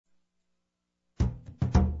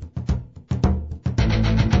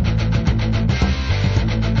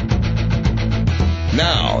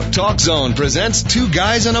Now, Talk Zone presents Two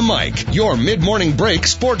Guys and a Mic, your mid-morning break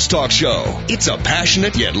sports talk show. It's a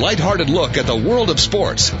passionate yet lighthearted look at the world of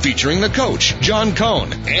sports, featuring the coach, John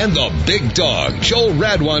Cohn, and the Bigg Dogg, Joel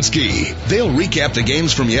Radwanski. They'll recap the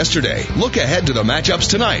games from yesterday, look ahead to the matchups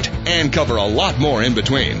tonight, and cover a lot more in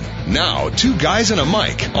between. Now, Two Guys and a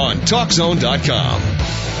Mic on TalkZone.com.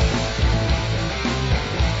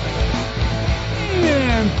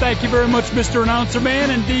 And thank you very much, Mr. Announcer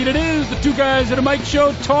Man. Indeed it is the Two Guys and a Mic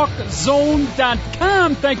Show,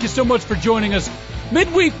 TalkZone.com. Thank you so much for joining us.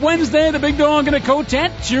 Midweek Wednesday, the Bigg Dogg and a coach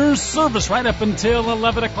at your service right up until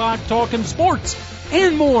 11 o'clock, talking sports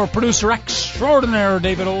and more. Producer extraordinaire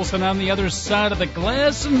David Olson on the other side of the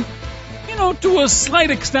glass. And, you know, to a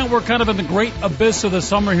slight extent, we're kind of in the great abyss of the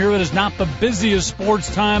summer here. It is not the busiest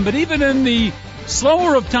sports time, but even in the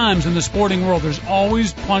slower of times in the sporting world, there's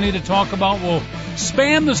always plenty to talk about. We'll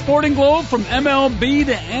span the sporting globe from MLB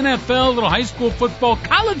to NFL, little high school football,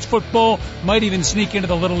 college football, might even sneak into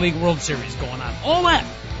the Little League World Series going on. All that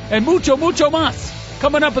and mucho más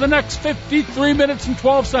coming up in the next 53 minutes and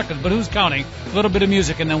 12 seconds. But who's counting? A little bit of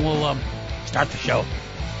music, and then we'll start the show.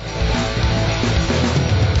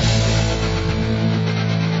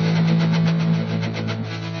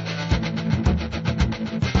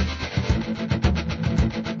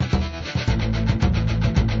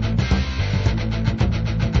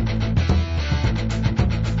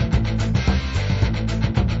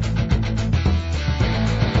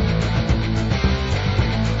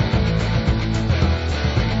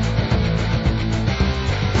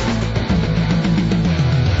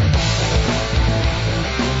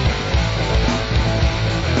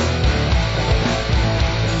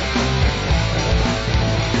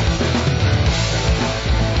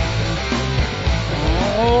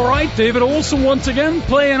 David Olson once again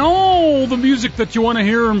playing all the music that you want to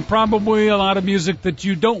hear and probably a lot of music that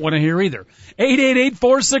you don't want to hear either.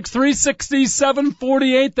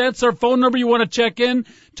 888-463-6748. That's our phone number. You want to check in,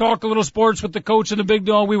 talk a little sports with the coach and the Bigg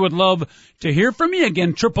Dogg. We would love to hear from you.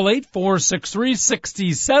 Again,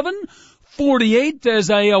 888-463-6748 as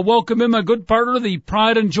I welcome in my good partner, the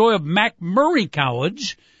pride and joy of McMurray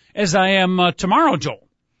College, as I am tomorrow, Joel.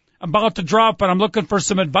 About to drop, and I'm looking for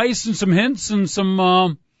some advice and some hints and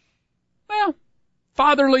some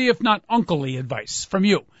fatherly, if not unclely advice from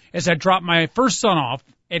you as I drop my first son off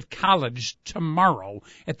at college tomorrow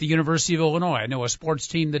at the University of Illinois. I know a sports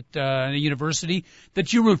team that, a university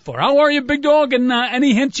that you root for. How are you, Bigg Dogg? And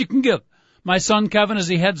any hints you can give my son Kevin as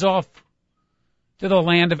he heads off to the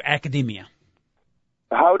land of academia.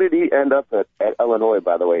 How did he end up at Illinois,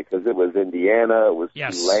 by the way? Because it was Indiana, it was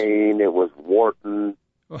Tulane, it was Wharton,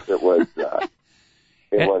 it was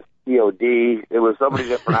was COD. It was so many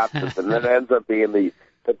different options, and then it ends up being the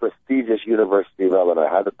prestigious University of Illinois.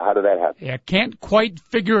 How did that happen? Yeah, can't quite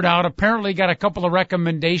figure it out. Apparently got a couple of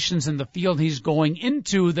recommendations in the field he's going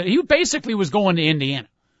into. That he basically was going to Indiana.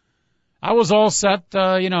 I was all set,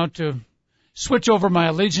 to switch over my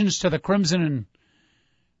allegiance to the Crimson and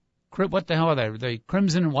what the hell are they? The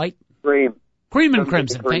Crimson and White? Cream and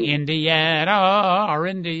Crimson. Indiana,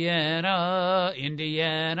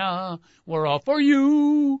 we're all for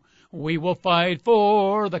you. We will fight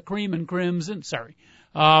for the Cream and Crimson. Sorry.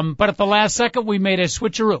 But at the last second, we made a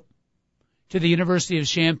switcheroo to the University of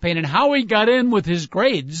Champaign. And how he got in with his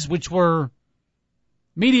grades, which were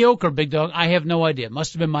mediocre, Bigg Dogg, I have no idea. It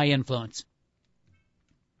must have been my influence.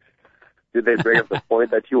 Did they bring up the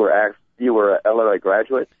point that you were an Illinois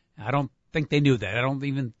graduate? I don't think they knew that. I don't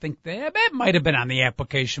even think that might have been on the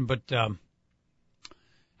application, but I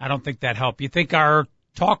don't think that helped. You think our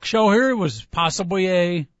talk show here was possibly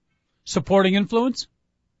a supporting influence?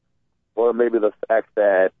 Or maybe the fact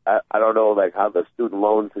that, I don't know how the student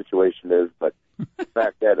loan situation is, but the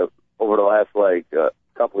fact that over the last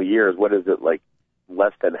couple of years, what is it,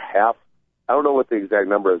 less than half? I don't know what the exact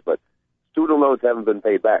number is, but student loans haven't been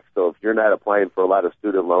paid back. So if you're not applying for a lot of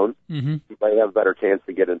student loans, you might have a better chance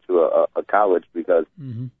to get into a college because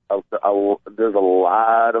there's a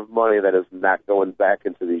lot of money that is not going back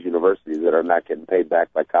into these universities that are not getting paid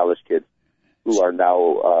back by college kids who are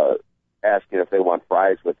now asking if they want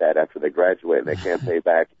fries with that after they graduate and they can't pay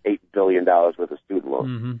back $8 billion worth of student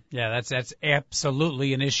loans. Yeah, that's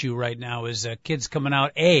absolutely an issue right now is kids coming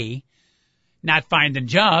out, A, not finding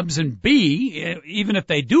jobs, and B, even if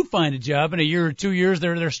they do find a job in a year or 2 years,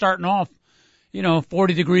 they're starting off,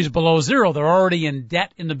 40 degrees below zero. They're already in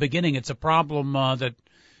debt in the beginning. It's a problem that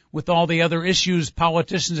with all the other issues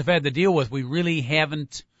politicians have had to deal with, we really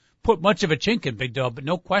haven't put much of a chink in, Bigg Dogg, but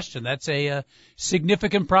no question, that's a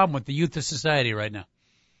significant problem with the youth of society right now.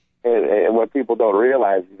 And what people don't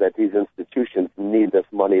realize is that these institutions need this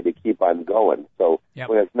money to keep on going. So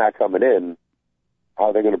when it's not coming in,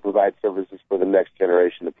 how they're going to provide services for the next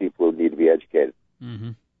generation of people who need to be educated.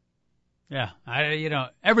 Mm-hmm. Yeah,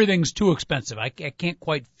 everything's too expensive. I can't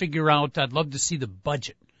quite figure out. I'd love to see the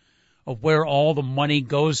budget of where all the money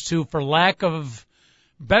goes to. For lack of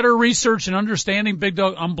better research and understanding, Bigg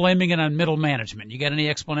Dogg, I'm blaming it on middle management. You got any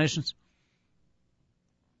explanations?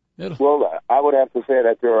 Well, I would have to say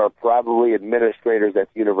that there are probably administrators at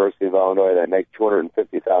the University of Illinois that make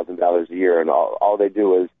 $250,000 a year, and all they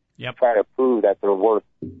do is try to prove that they're worth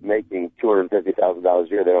making $250,000 a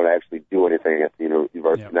year. They don't actually do anything at the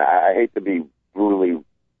university. Yep. Now, I hate to be brutally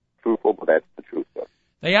truthful, but that's the truth. So.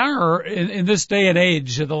 They are, in this day and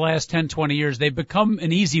age, of the last 10, 20 years, they've become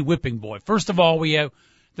an easy whipping boy. First of all,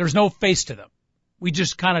 there's no face to them. We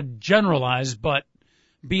just kind of generalize, but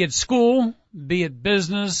be it school, be it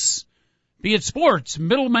business, be it sports,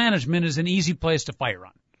 middle management is an easy place to fire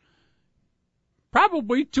on.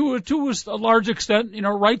 Probably to a large extent,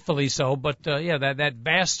 rightfully so. But, that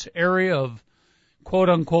vast area of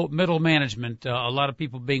quote-unquote middle management, a lot of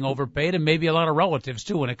people being overpaid and maybe a lot of relatives,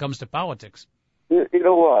 too, when it comes to politics. You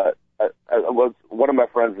know what? One of my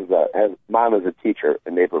friends mom is a teacher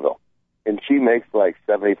in Naperville, and she makes like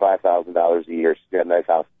 $75,000 a year. She's got a nice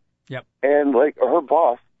house. Yep. And like her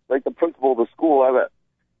boss, like the principal of the school,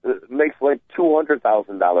 makes like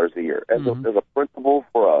 $200,000 a year. As a principal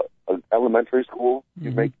for an elementary school,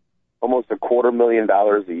 you make almost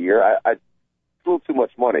 $250,000 a year. I still too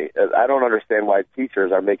much money. I don't understand why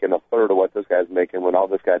teachers are making a third of what this guy's making when all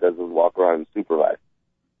this guy does is walk around and supervise.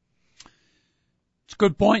 It's a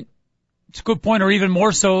good point. Or even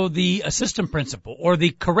more so, the assistant principal or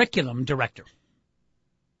the curriculum director.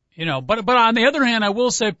 But on the other hand, I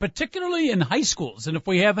will say, particularly in high schools, and if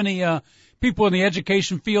we have any people in the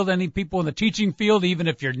education field, any people in the teaching field, even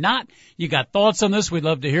if you're not, you got thoughts on this, we'd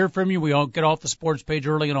love to hear from you. We all get off the sports page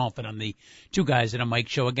early and often on the Two Guys and a Mic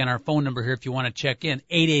show. Again, our phone number here if you want to check in,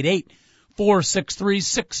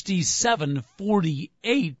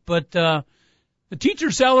 888-463-6748. But the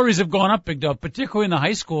teacher salaries have gone up, Bigg Dogg, particularly in the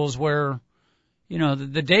high schools where,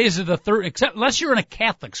 the days of the third, except unless you're in a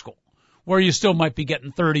Catholic school, where you still might be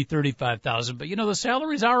getting 30, 35,000. But, the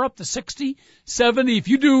salaries are up to 60, 70. If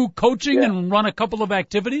you do coaching and run a couple of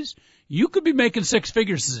activities, you could be making six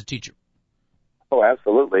figures as a teacher. Oh,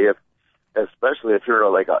 absolutely. Especially if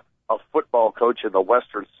you're like a football coach in the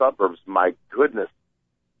western suburbs, my goodness.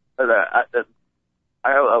 I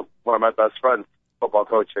have one of my best friends, football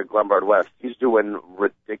coach at Glenbard West. He's doing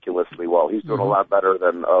ridiculously well. He's doing a lot better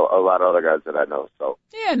than a lot of other guys that I know. So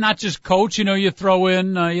yeah, not just coach. You throw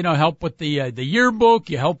in help with the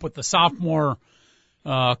yearbook. You help with the sophomore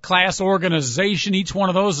class organization. Each one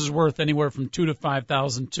of those is worth anywhere from $2,000 to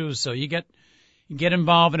 $5,000 too. So you get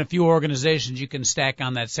involved in a few organizations, you can stack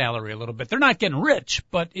on that salary a little bit. They're not getting rich,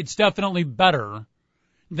 but it's definitely better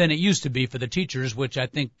than it used to be for the teachers, which I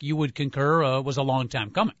think you would concur was a long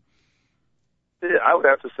time coming. I would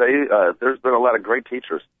have to say there's been a lot of great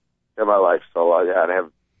teachers in my life, so I have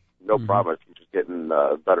no problem with teachers getting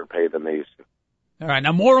better pay than they used to. All right.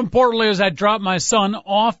 Now, more importantly, as I drop my son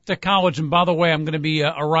off to college, and by the way, I'm going to be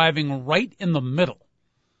arriving right in the middle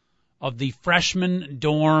of the freshman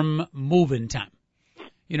dorm move-in time.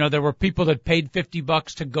 There were people that paid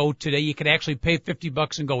 $50 to go today. You could actually pay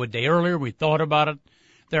 $50 and go a day earlier. We thought about it.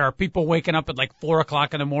 There are people waking up at like 4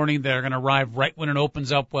 o'clock in the morning. They're going to arrive right when it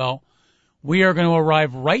opens up. Well, we are going to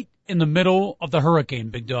arrive right in the middle of the hurricane,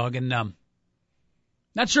 Bigg Dogg, and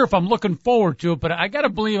not sure if I'm looking forward to it, but I got to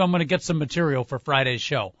believe I'm going to get some material for Friday's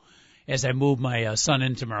show as I move my son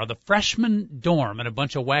in tomorrow. The freshman dorm and a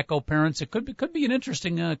bunch of wacko parents. It could be an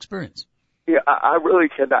interesting experience. Yeah, I really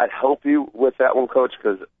cannot help you with that one, Coach,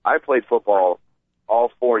 because I played football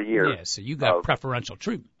all 4 years. Yeah, so you got preferential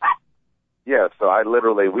treatment. Yeah, so I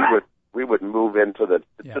literally we would move into the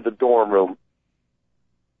dorm room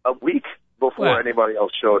a week before anybody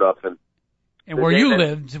else showed up, and where you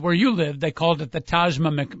lived, they called it the Taj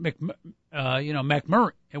McMurray.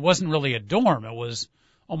 It wasn't really a dorm; it was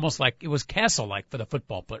almost like it was castle-like for the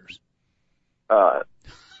football players. I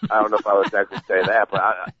don't know if I would exactly say that, but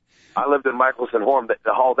I lived in Michelson Horn.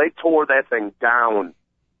 The hall, they tore that thing down.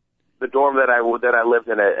 The dorm that I lived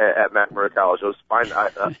in at McMurray College, it was fine.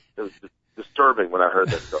 It was disturbing when I heard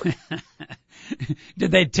that story.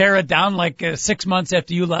 Did they tear it down like 6 months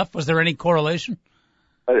after you left? Was there any correlation?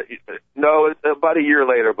 No, about a year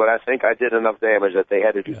later, but I think I did enough damage that they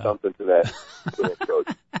had to do something to that coach.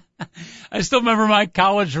 I still remember my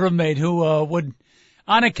college roommate who would,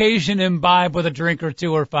 on occasion, imbibe with a drink or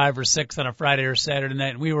two or 5 or 6 on a Friday or Saturday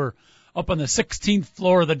night. And we were up on the 16th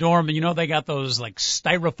floor of the dorm, and they got those like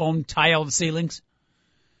styrofoam tiled ceilings.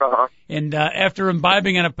 And after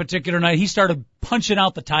imbibing on a particular night, he started punching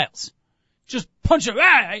out the tiles. just punch him.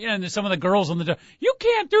 And some of the girls on the door, you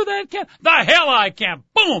can't do that, can't. The hell I can't.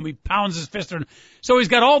 Boom, he pounds his fist. So he's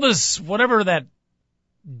got all this, whatever that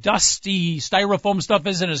dusty styrofoam stuff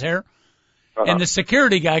is in his hair. Uh-huh. And the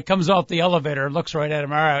security guy comes off the elevator and looks right at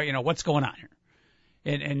him. All right, what's going on here?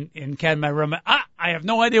 In my room, I have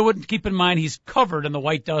no idea what. Keep in mind, he's covered in the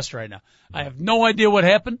white dust right now. I have no idea what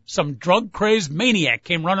happened. Some drug-crazed maniac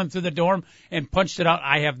came running through the dorm and punched it out.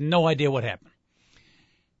 I have no idea what happened.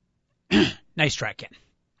 Nice try, Ken.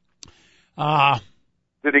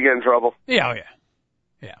 Did he get in trouble? Yeah.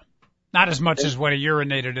 Not as much as when he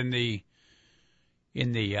urinated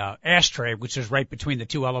in the ashtray, which is right between the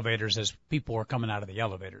two elevators as people were coming out of the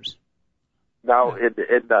elevators. Now, in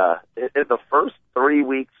the first 3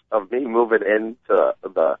 weeks of me moving into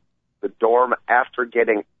the dorm after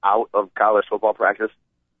getting out of college football practice,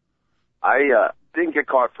 I didn't get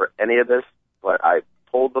caught for any of this, but I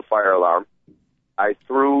pulled the fire alarm. I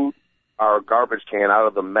threw our garbage can out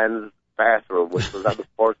of the men's bathroom, which was on the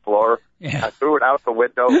fourth floor. Yeah. I threw it out the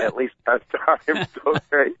window at least 10 times.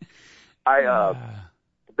 Okay.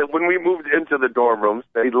 When we moved into the dorm rooms,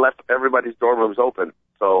 they left everybody's dorm rooms open,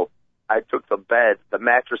 so I took the beds, the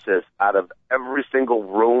mattresses out of every single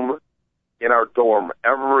room in our dorm,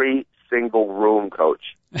 every single room,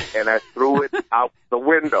 Coach, and I threw it out the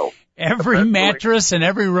window. Every mattress in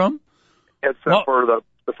every room? Except for the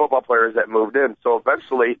football players that moved in. So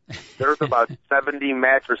eventually, there's about 70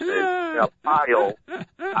 mattresses in a pile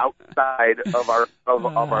outside of our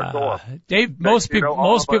dorm. Dave, most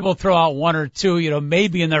people throw out one or two,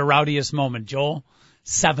 maybe in their rowdiest moment. Joel,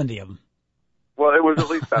 70 of them. Well, it was at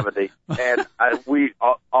least 70, and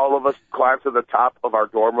all of us climbed to the top of our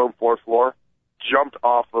dorm room, fourth floor, jumped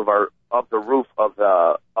off of the roof of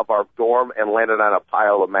our dorm, and landed on a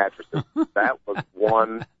pile of mattresses. That was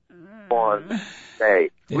one fun day.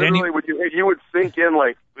 Literally, you would sink in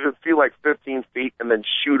it would feel like 15 feet, and then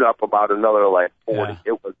shoot up about another 40.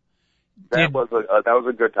 Yeah. That was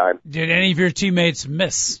a good time. Did any of your teammates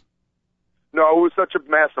miss? No, it was such a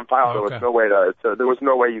massive pile. Okay. There was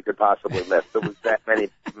no way you could possibly miss. There was that many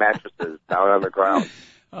mattresses down on the ground.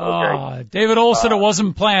 Okay. David Olson, it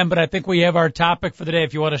wasn't planned, but I think we have our topic for the day.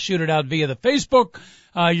 If you want to shoot it out via the Facebook,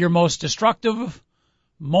 your most destructive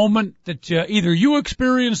moment that either you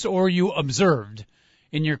experienced or you observed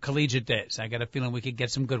in your collegiate days. I got a feeling we could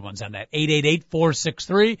get some good ones on that.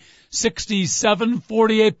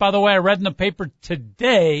 888-463-6748. By the way, I read in the paper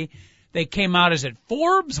today, they came out, is it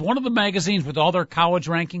Forbes, one of the magazines with all their college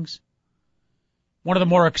rankings? One of the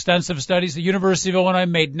more extensive studies. The University of Illinois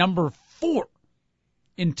made number 4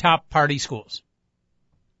 in top party schools.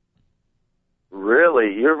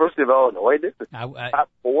 Really? University of Illinois did the top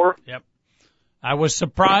 4? Yep. I was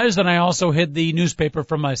surprised, and I also hid the newspaper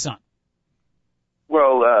from my son.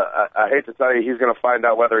 Well, I hate to tell you, he's going to find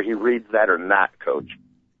out whether he reads that or not, Coach.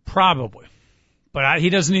 Probably. But he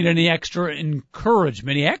doesn't need any extra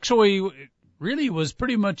encouragement. He actually really was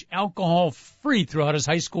pretty much alcohol-free throughout his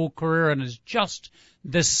high school career and is just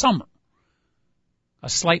this summer a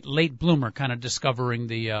slight late bloomer kind of discovering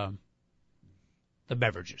the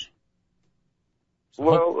beverages.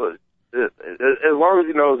 So as long as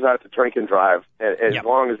he knows not to drink and drive, and as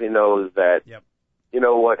long as he knows that, you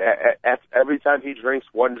know what, every time he drinks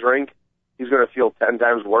one drink, he's going to feel 10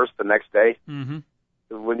 times worse the next day. Mm-hmm.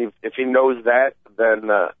 If he knows that,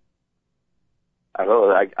 then I don't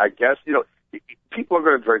know. I guess people are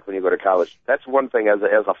going to drink when you go to college. That's one thing. As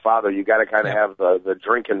a father, you got to kind of have the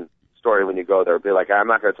drinking story when you go there. Be like, I'm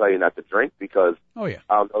not going to tell you not to drink because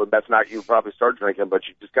that's not you. Probably start drinking, but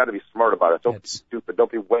you just got to be smart about it. Don't be stupid.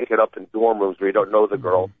 Don't be waking up in dorm rooms where you don't know the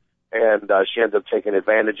girl, and she ends up taking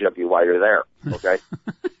advantage of you while you're there. Okay.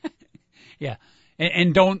 Yeah,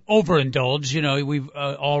 and don't overindulge. We've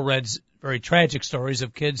all read very tragic stories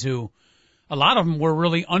of kids who, a lot of them were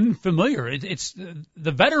really unfamiliar. It's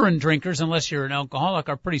the veteran drinkers, unless you're an alcoholic,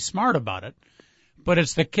 are pretty smart about it. But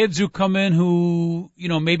it's the kids who come in who,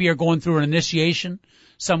 maybe are going through an initiation,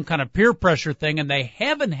 some kind of peer pressure thing, and they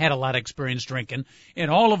haven't had a lot of experience drinking,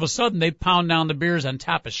 and all of a sudden they pound down the beers on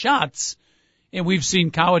top of shots, and we've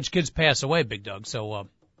seen college kids pass away, Bigg Dogg. So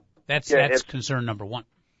that's concern number one.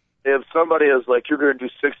 If somebody is like, you're going to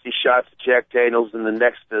do 60 shots of Jack Daniels in the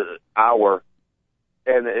next hour,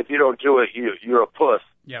 and if you don't do it, you're a puss.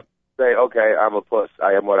 Yep. Say, okay, I'm a puss.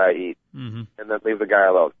 I am what I eat. Mm-hmm. And then leave the guy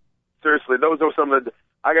alone. Seriously, those are some of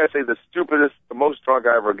I got to say, the most drunk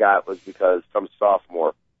I ever got was because some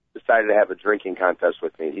sophomore decided to have a drinking contest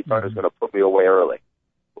with me. He thought he was going to put me away early.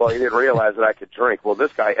 Well, he didn't realize that I could drink. Well,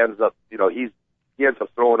 this guy ends up, he's He ends up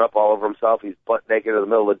throwing up all over himself. He's butt naked in the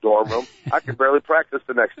middle of the dorm room. I could barely practice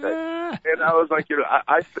the next day. And I was like,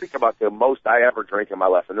 I think about the most I ever drank in my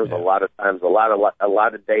life, and there's a lot of times, a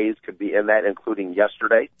lot of days could be in that, including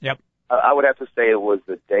yesterday. Yep. I would have to say it was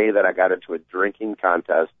the day that I got into a drinking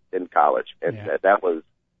contest in college, and that was.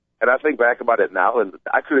 And I think back about it now, and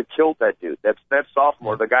I could have killed that dude. That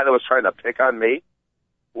sophomore, the guy that was trying to pick on me.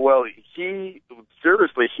 Well, he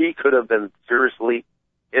could have been seriously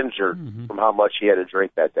injured from how much he had to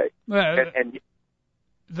drink that day. And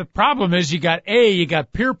the problem is you got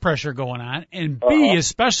peer pressure going on, and B,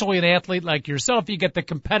 especially an athlete like yourself, you get the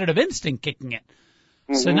competitive instinct kicking in.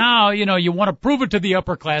 So now, you want to prove it to the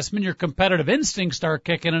upperclassmen, your competitive instincts start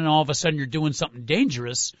kicking, and all of a sudden you're doing something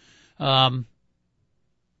dangerous,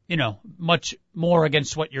 much more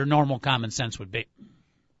against what your normal common sense would be.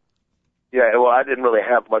 Yeah, well, I didn't really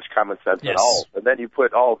have much common sense at all. And then you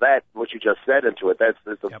put all that, what you just said, into it.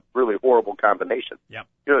 It's a really horrible combination. Yep.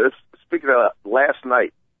 Speaking of last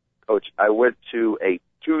night, Coach, I went to a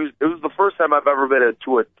Tuesday. It was the first time I've ever been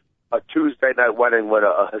to a Tuesday night wedding when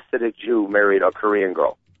a Hasidic Jew married a Korean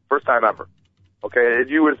girl. First time ever. Okay, and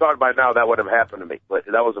you would have thought by now that would have happened to me, but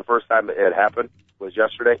that was the first time it had happened. Was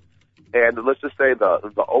yesterday, and let's just say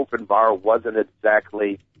the open bar wasn't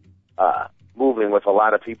exactly moving with a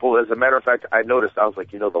lot of people. As a matter of fact, I noticed, I was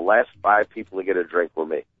like, the last 5 people to get a drink were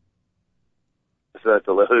me. So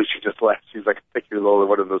she just laughed. She's like, I think you're the only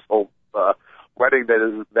one in this whole wedding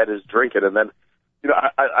that is drinking. And then,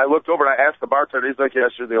 I looked over and I asked the bartender. He's like,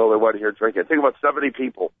 yes, you're the only one here drinking. Think about 70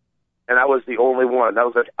 people, and I was the only one. And I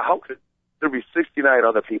was like, how could there be 69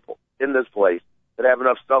 other people in this place that have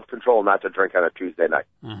enough self-control not to drink on a Tuesday night?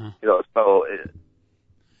 So...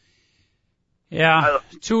 Yeah,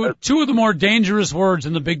 two of the more dangerous words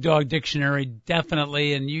in the Bigg Dogg dictionary,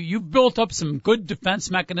 definitely. And you've built up some good defense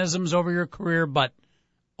mechanisms over your career, but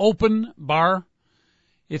open bar,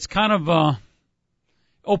 it's kind of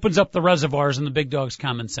opens up the reservoirs in the Bigg Dogg's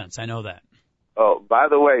common sense. I know that. Oh, by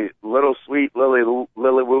the way, little sweet Lily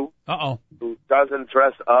Woo, who doesn't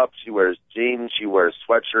dress up. She wears jeans, she wears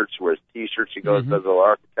sweatshirts, she wears T-shirts, she goes does a little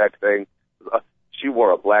architect thing. She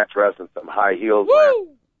wore a black dress and some high heels.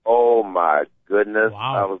 Woo! Oh, my goodness.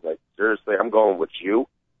 Wow. I was like, seriously, I'm going with you?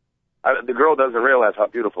 The girl doesn't realize how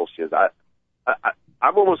beautiful she is.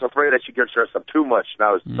 I'm almost afraid that she gets dressed up too much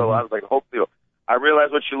now. So I was like, hopefully, I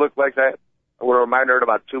realized what she looked like that. I would remind her in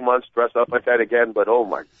about 2 months, dress up like that again. But, oh,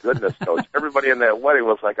 my goodness, Coach. Everybody in that wedding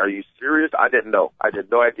was like, are you serious? I didn't know. I had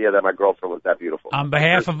no idea that my girlfriend was that beautiful. On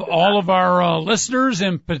behalf of all of our listeners,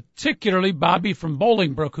 and particularly Bobby from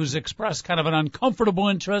Bolingbrook, who's expressed kind of an uncomfortable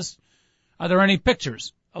interest, are there any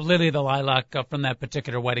pictures of Lily the Lilac from that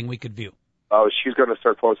particular wedding we could view? Oh, she's going to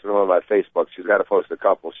start posting them on my Facebook. She's got to post a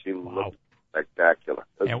couple. She looked spectacular.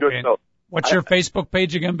 What's your Facebook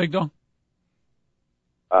page again, Bigg Dogg?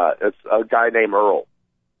 It's a guy named Earl.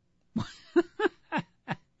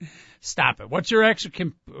 Stop it. What's your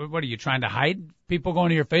actual? What are you trying to hide? People going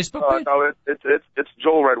to your Facebook page? No, it's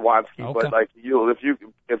Joel Redwanski. Okay. But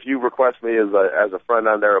if you request me as a friend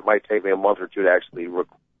on there, it might take me a month or two to actually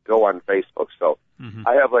go on Facebook. So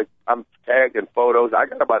I have I'm tagged in photos. I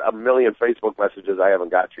got about 1 million Facebook messages I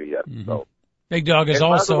haven't got to yet. So Bigg Dogg is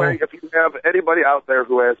also. By the way, if you have anybody out there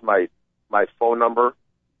who has my phone number,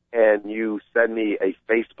 and you send me a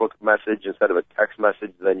Facebook message instead of a text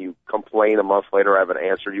message, then you complain a month later I haven't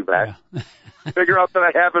answered you back. Yeah. Figure out that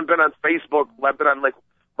I haven't been on Facebook. I've been on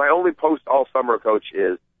my only post all summer, Coach,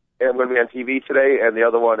 is, hey, I'm going to be on TV today, and the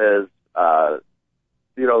other one is,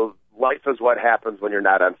 life is what happens when you're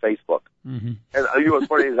not on Facebook. And what's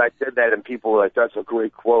funny is I did that, and people were like, that's a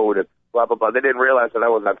great quote, and blah, blah, blah. They didn't realize that I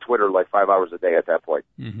was on Twitter 5 hours a day at that point.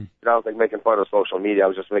 I was making fun of social media. I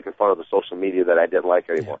was just making fun of the social media that I didn't like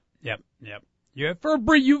anymore. Yep. Yeah,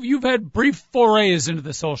 you've had brief forays into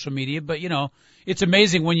the social media, but it's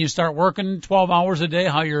amazing when you start working 12 hours a day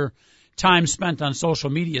how your time spent on social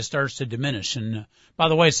media starts to diminish. And by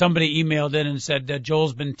the way, somebody emailed in and said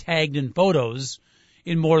Joel's been tagged in photos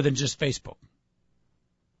in more than just Facebook.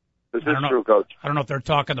 This is true, Coach. I don't know if they're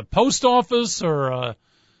talking the post office or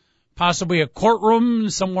possibly a courtroom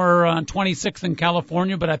somewhere on 26th in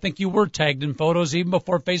California, but I think you were tagged in photos even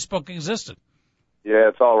before Facebook existed. Yeah,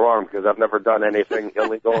 it's all wrong because I've never done anything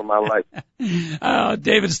illegal in my life.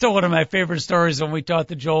 David, still one of my favorite stories when we talked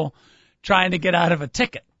to Joel trying to get out of a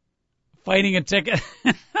ticket, fighting a ticket.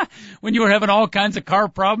 When you were having all kinds of car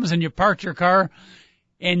problems and you parked your car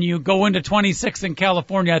and you go into 26th in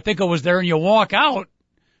California, I think it was there, and you walk out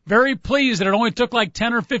very pleased that it only took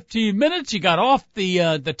 10 or 15 minutes. You got off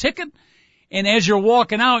the ticket, and as you're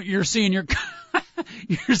walking out, you're seeing your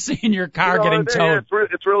car getting towed.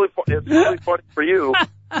 It's really funny for you,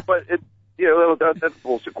 but Yeah, that's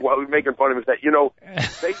bullshit. What we're making fun of is that,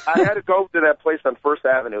 I had to go to that place on First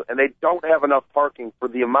Avenue, and they don't have enough parking for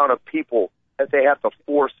the amount of people that they have to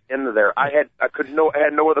force into there. I had no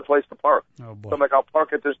other place to park. Oh, boy. So I'm like, I'll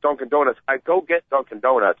park at this Dunkin' Donuts. I go get Dunkin'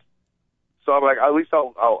 Donuts. So I'm like, at least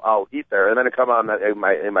I'll eat there, and then it come on and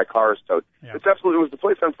my car is towed. Yeah. It was the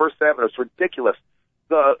place on First Avenue. It's ridiculous.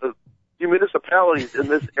 The municipalities in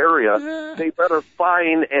this area, they better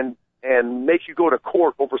fine and make you go to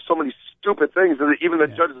court over so many stupid things. And even the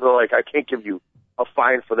judges are like, I can't give you a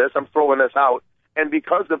fine for this. I'm throwing this out. And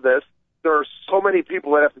because of this, there are so many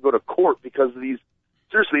people that have to go to court because of these.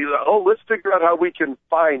 Seriously, let's figure out how we can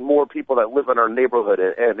find more people that live in our neighborhood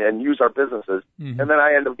and use our businesses. Mm-hmm. And then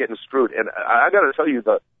I end up getting screwed. And I got to tell you,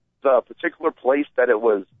 the particular place that it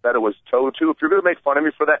was towed to, if you're going to make fun of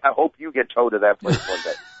me for that, I hope you get towed to that place one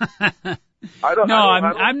day.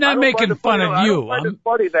 I'm not making fun of you. I find it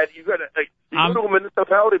funny that you go to a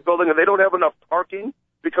municipality building and they don't have enough parking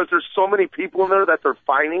because there's so many people in there that they're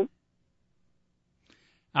fining.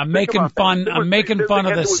 I'm making fun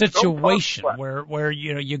of the situation where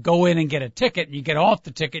you go in and get a ticket and you get off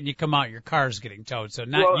the ticket and you come out, your car's getting towed. So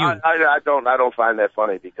not you. I don't find that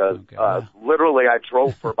funny because literally I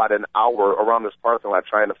drove for about an hour around this parking lot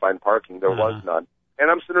trying to find parking. There was none, and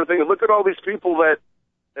I'm sitting there thinking, look at all these people that.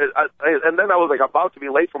 And then I was like about to be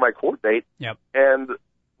late for my court date. Yep. And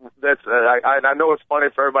that's I know it's funny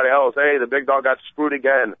for everybody else. Hey, the Bigg Dogg got screwed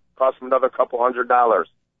again. Cost him another couple $100.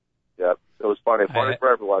 Yep. It was funny for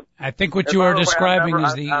everyone. I think what you are describing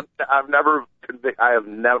is I have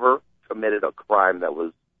never committed a crime that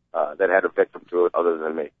was that had a victim to it other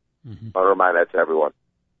than me. Mm-hmm. I'll remind that to everyone.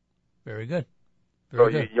 Very good. You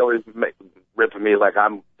always rip at me like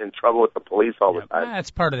I'm in trouble with the police all the time.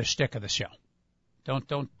 That's part of the shtick of the show. Don't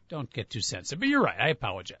get too sensitive. But you're right. I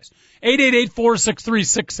apologize.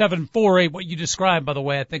 888-463-6748. What you described, by the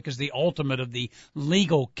way, I think is the ultimate of the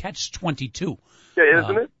legal catch-22. Yeah,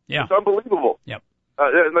 isn't it? Yeah. It's unbelievable. Yep.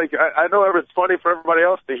 I know it's funny for everybody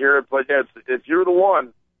else to hear it, but if you're the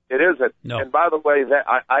one, it isn't. No. And by the way, that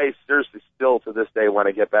I seriously still to this day when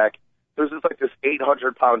I get back, there's this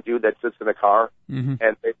 800-pound dude that sits in a car, and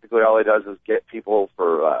basically all he does is get people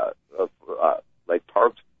for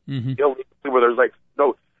parked. Mm-hmm. Where there's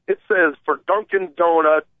it says for Dunkin'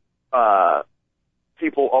 Donut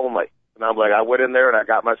people only, and I'm like, I went in there and I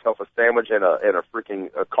got myself a sandwich and a freaking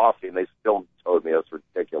coffee, and they still told me it's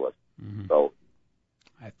ridiculous. Mm-hmm. So,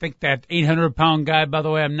 I think that 800-pound guy, by the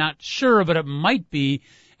way, I'm not sure, but it might be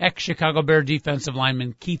ex-Chicago Bear defensive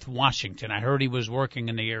lineman Keith Washington. I heard he was working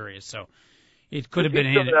in the area, so it could have been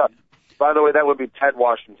him. By the way, that would be Ted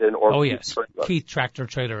Washington or Keith Tractor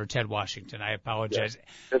Trailer or Ted Washington. I apologize.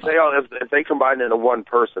 Yeah. If they combined into one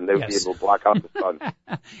person, they would be able to block out the sun.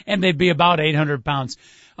 And they'd be about 800 pounds.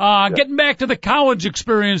 Getting back to the college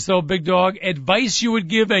experience, though, Bigg Dogg, advice you would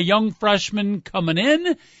give a young freshman coming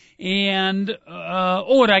in. And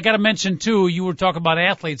I got to mention, too, you were talking about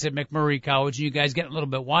athletes at McMurray College, and you guys getting a little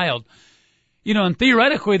bit wild. And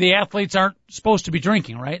theoretically, the athletes aren't supposed to be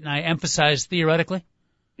drinking, right? And I emphasize theoretically.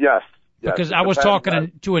 Yes. Because I was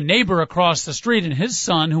talking to a neighbor across the street, and his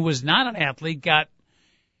son, who was not an athlete,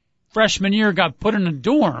 freshman year got put in a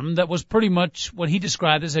dorm that was pretty much what he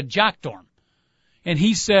described as a jock dorm. And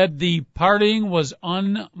he said the partying was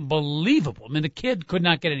unbelievable. I mean, the kid could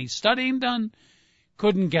not get any studying done,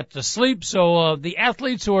 couldn't get to sleep. So the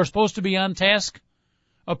athletes who are supposed to be on task,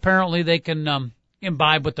 apparently they can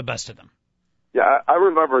imbibe with the best of them. Yeah, I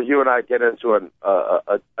remember you and I get into an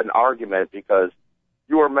argument because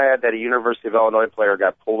you were mad that a University of Illinois player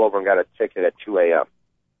got pulled over and got a ticket at 2 a.m.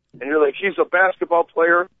 And you're like, he's a basketball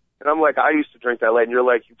player. And I'm like, I used to drink that late. And you're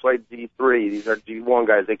like, you played D3. These are D1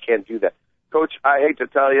 guys. They can't do that. Coach, I hate to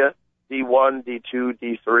tell you, D1, D2,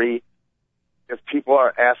 D3, if people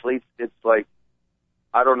are athletes, it's like,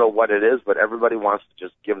 I don't know what it is, but everybody wants to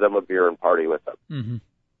just give them a beer and party with them. Mm-hmm.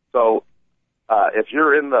 So if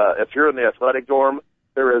you're in the athletic dorm,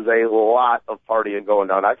 there is a lot of partying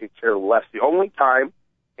going on. I could care less. The only time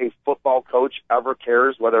a football coach ever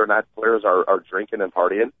cares whether or not players are drinking and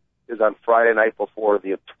partying is on Friday night before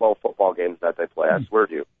the 12 football games that they play. I swear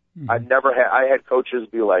to you. Mm-hmm. I had coaches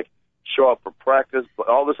be like, show up for practice,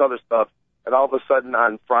 all this other stuff, and all of a sudden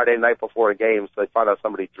on Friday night before a game, so they find out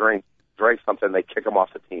somebody drank something, they kick them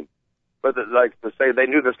off the team. But to say they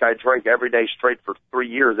knew this guy drank every day straight for 3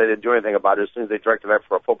 years, they didn't do anything about it. As soon as they drank tonight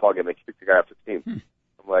for a football game, they kicked the guy off the team.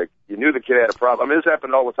 I'm like, you knew the kid had a problem. I mean, this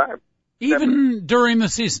happened all the time. Even during the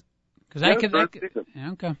season? Because during the season.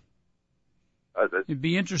 Yeah, okay. It'd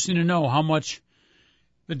be interesting to know how much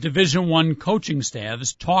the Division I coaching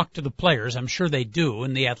staffs talk to the players. I'm sure they do,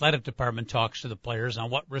 and the athletic department talks to the players on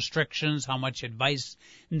what restrictions, how much advice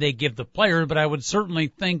they give the player. But I would certainly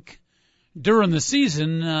think during the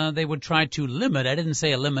season they would try to limit, I didn't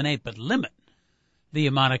say eliminate, but limit the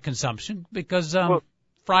amount of consumption because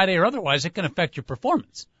Friday or otherwise it can affect your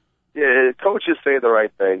performance. Yeah, coaches say the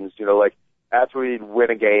right things. Like after we win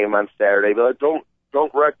a game on Saturday, be like, don't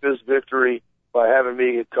wreck this victory by having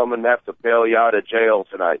me come and have to bail you out of jail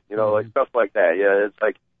tonight. Like stuff like that. Yeah, it's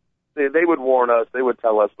like they would warn us, they would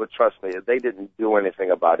tell us, but trust me, they didn't do anything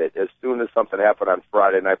about it. As soon as something happened on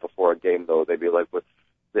Friday night before a game, though, they'd be like,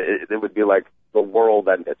 it would be like the world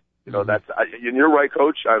ended. And you're right,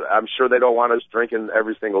 Coach. I'm sure they don't want us drinking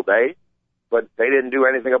every single day, but they didn't do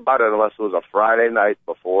anything about it unless it was a Friday night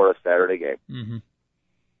before a Saturday game. Mm-hmm.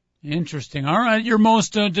 Interesting. All right. Your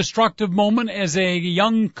most destructive moment as a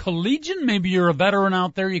young collegian? Maybe you're a veteran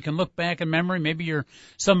out there. You can look back in memory. Maybe you're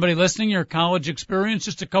somebody listening, your college experience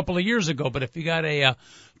just a couple of years ago. But if you got a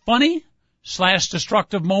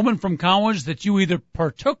funny/destructive moment from college that you either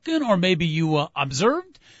partook in or maybe you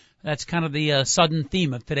observed, that's kind of the sudden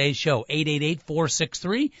theme of today's show.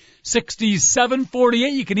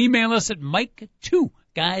 888-463-6748. You can email us at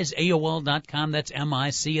Mike2guys@AOL.com. That's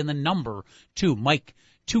M-I-C and the number 2,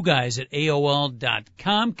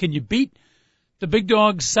 Mike2guys@AOL.com. Can you beat the Bigg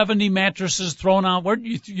Dogg 70 mattresses thrown out? Where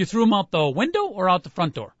you threw them out the window or out the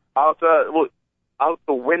front door? Out the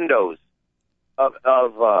windows of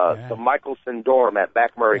the Michelson dorm at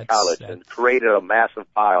McMurray College and created a massive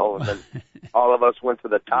pile. And then all of us went to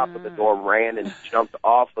the top of the dorm, ran and jumped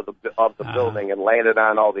off of the building and landed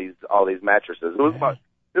on all these mattresses. It was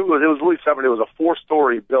at least 70. It was a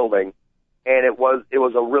 4-story building. And it was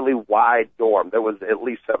a really wide dorm. There was at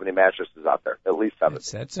least 70 mattresses out there. At least 70.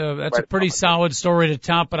 That's a pretty solid story to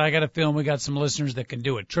top, but I got a feeling we got some listeners that can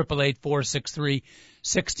do it.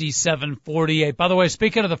 888-463-6748. By the way,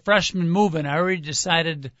 speaking of the freshmen moving, I already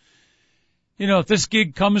decided, if this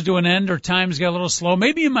gig comes to an end or times get a little slow,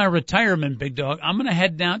 maybe in my retirement, Bigg Dogg, I'm going to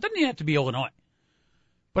head down. It doesn't even have to be Illinois,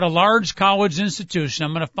 but a large college institution.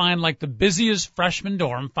 I'm going to find like the busiest freshman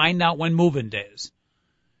dorm, find out when move-in day is.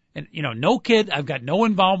 And, no kid, I've got no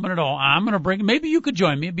involvement at all. I'm going to maybe you could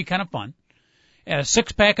join me. It'd be kind of fun. A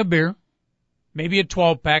 6-pack of beer, maybe a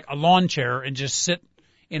 12-pack, a lawn chair, and just sit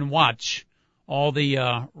and watch all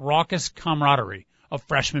the raucous camaraderie of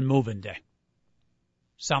freshman move-in day.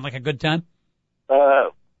 Sound like a good time?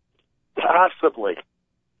 Possibly.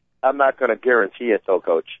 I'm not going to guarantee it, though,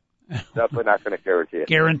 Coach. Definitely not going to guarantee it.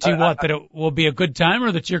 Guarantee what? That it will be a good time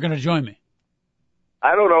or that you're going to join me?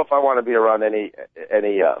 I don't know if I want to be around any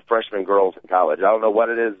freshman girls in college. I don't know what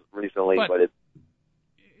it is recently, but it's.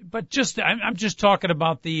 But I'm just talking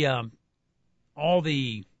about the all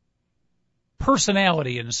the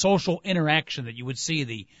personality and social interaction that you would see,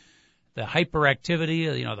 the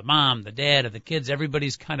hyperactivity, the mom, the dad, of the kids.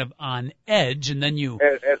 Everybody's kind of on edge, and then and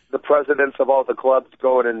the presidents of all the clubs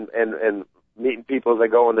going and meeting people as they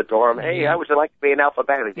go in the dorm. Hey, how would you like to be an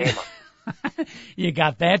alphabetic gamer? You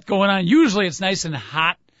got that going on. Usually it's nice and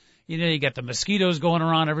hot. You got the mosquitoes going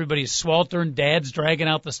around. Everybody's sweltering. Dad's dragging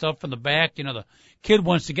out the stuff from the back. The kid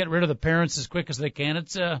wants to get rid of the parents as quick as they can.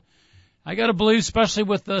 It's I got to believe, especially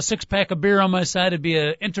with a 6-pack of beer on my side, it'd be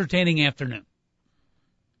an entertaining afternoon.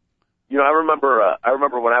 I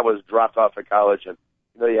remember when I was dropped off at college, and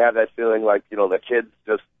you have that feeling like the kids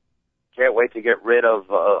just can't wait to get rid of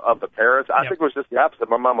the parents. I think it was just the opposite.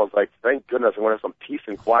 My mom was like, "Thank goodness, I'm going to have some peace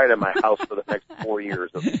and quiet in my house for the next 4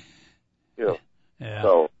 years." Yeah.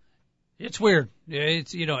 So it's weird.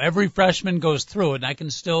 It's every freshman goes through it, and I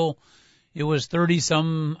can still. It was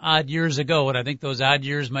 30-some odd years ago, and I think those odd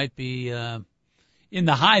years might be in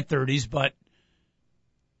the high 30s. But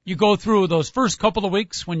you go through those first couple of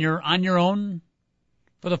weeks when you're on your own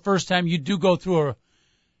for the first time. You do go through a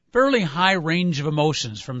fairly high range of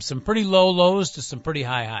emotions, from some pretty low lows to some pretty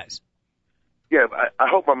high highs. Yeah, I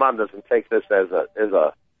hope my mom doesn't take this as a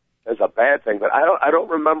bad thing, but I don't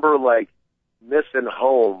remember like missing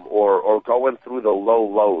home or going through the low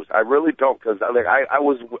lows. I really don't, because I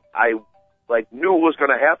knew it was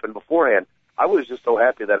going to happen beforehand. I was just so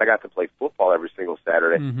happy that I got to play football every single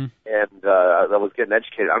Saturday, and I was getting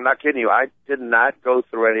educated. I'm not kidding you. I did not go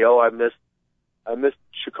through any. I missed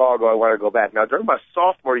Chicago. I want to go back. Now, during my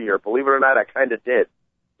sophomore year, believe it or not, I kind of did.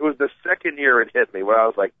 It was the second year it hit me where I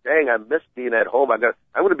was like, dang, I missed being at home. I'm going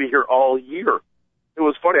to be here all year. It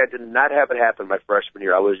was funny. I did not have it happen my freshman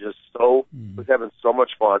year. I was just was having so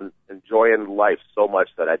much fun, enjoying life so much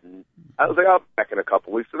that I was like, I'll be back in a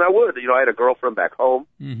couple weeks. And I would. I had a girlfriend back home.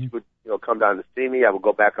 She would, come down to see me. I would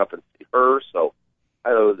go back up and see her. So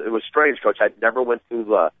it was strange, Coach. I never went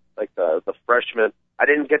to the freshman. I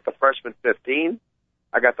didn't get the freshman 15.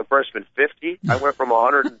 I got the freshman 50. I went from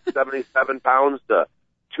 177 pounds to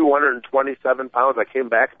 227 pounds. I came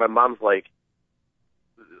back. My mom's like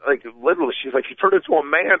literally, she's like, you turned into a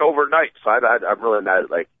man overnight. So I'm really not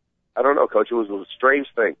like, I don't know, Coach. It was a strange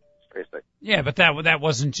thing. Yeah, but that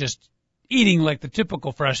wasn't just eating like the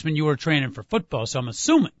typical freshman. You were training for football, so I'm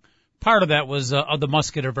assuming part of that was of the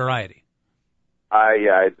muscular variety.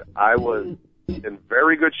 I was in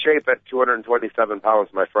very good shape at 227 pounds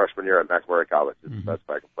my freshman year at McMurray College. It's the best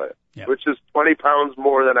I can play it. Yep. Which is 20 pounds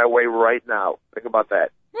more than I weigh right now. Think about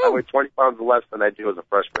that. Woo. I weigh 20 pounds less than I do as a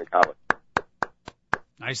freshman in college.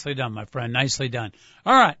 Nicely done, my friend. Nicely done.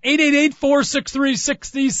 All right.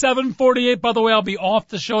 888-463-6748. By the way, I'll be off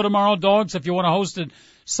the show tomorrow, dogs. If you want to host it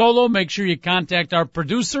solo, make sure you contact our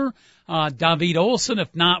producer, David Olson.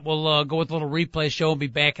 If not, we'll go with a little replay show and be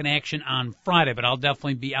back in action on Friday. But I'll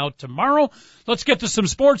definitely be out tomorrow. Let's get to some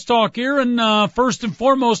sports talk here. And first and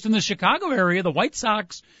foremost, in the Chicago area, the White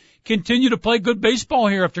Sox continue to play good baseball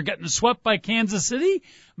here after getting swept by Kansas City,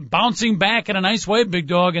 bouncing back in a nice way, Big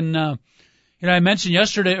Dog. And I mentioned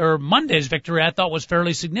yesterday or Monday's victory I thought was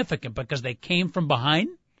fairly significant because they came from behind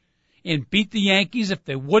and beat the Yankees. If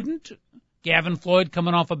they wouldn't, Gavin Floyd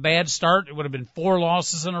coming off a bad start, it would have been 4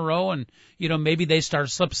 losses in a row, and maybe they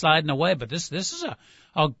start slip sliding away. But this is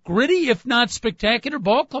a gritty, if not spectacular,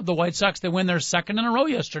 ball club. The White Sox, they win their second in a row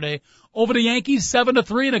yesterday over the Yankees,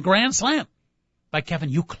 7-3 in a grand slam by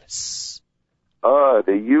Kevin Youkilis.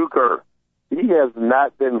 The Euchre, he has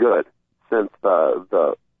not been good since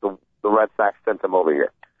the Red Sox sent him over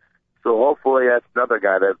here. So hopefully that's another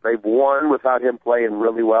guy that they've won without him playing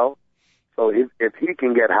really well. So if he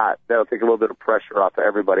can get hot, that'll take a little bit of pressure off of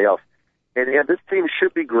everybody else. And this team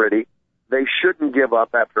should be gritty. They shouldn't give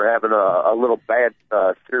up after having a little bad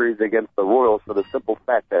series against the Royals for the simple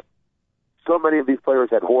fact that so many of these players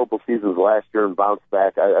had horrible seasons last year and bounced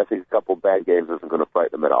back. I think a couple of bad games isn't going to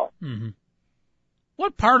frighten them at all. Mm-hmm.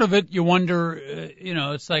 What part of it you wonder,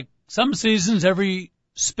 it's like some seasons every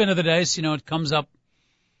spin of the dice, it comes up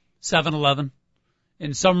 7-11.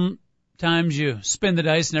 And sometimes you spin the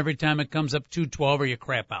dice and every time it comes up 2-12 or you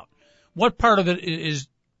crap out. What part of it is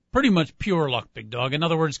pretty much pure luck, Big Dog? In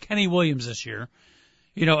other words, Kenny Williams this year,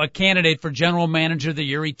 a candidate for general manager of the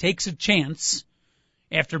year. He takes a chance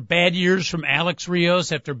after bad years from Alex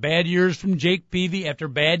Rios, after bad years from Jake Peavy, after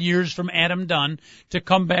bad years from Adam Dunn to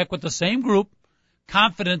come back with the same group,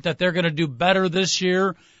 confident that they're going to do better this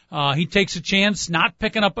year. He takes a chance not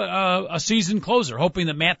picking up a season closer, hoping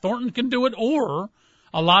that Matt Thornton can do it, or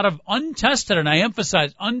a lot of untested, and I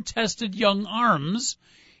emphasize untested young arms,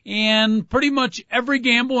 and pretty much every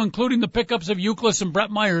gamble, including the pickups of Youkilis and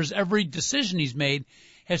Brett Myers, every decision he's made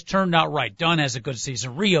has turned out right. Dunn has a good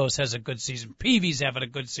season. Rios has a good season. Peavy's having a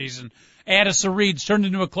good season. Addison Reed's turned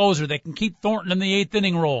into a closer. They can keep Thornton in the 8th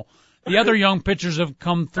inning role. The other young pitchers have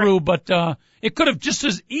come through, but it could have just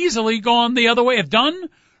as easily gone the other way. If Dunn,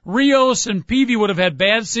 Rios, and Peavy would have had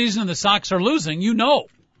bad season and the Sox are losing,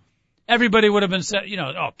 everybody would have been said,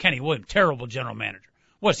 Kenny Williams, terrible general manager.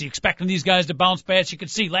 Was he expecting these guys to bounce back? You could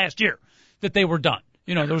see last year that they were done.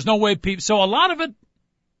 There was no way Peavy. So a lot of it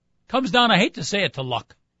comes down, I hate to say it, to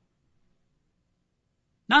luck.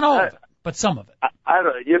 Not all of it, but some of it. I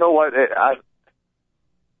don't. You know what?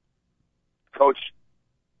 Coach,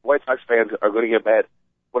 White Sox fans are going to get mad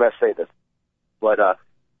when I say this, but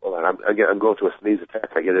hold on, I'm going through a sneeze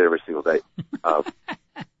attack. I get it every single day. But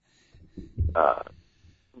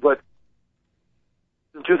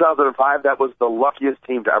in 2005, that was the luckiest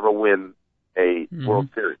team to ever win a World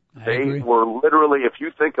Series. They were literally, if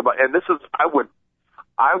you think about, and this is, I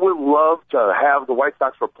would love to have the White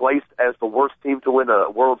Sox replaced as the worst team to win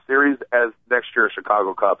a World Series as next year's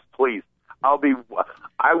Chicago Cubs. Please.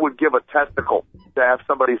 I would give a testicle to have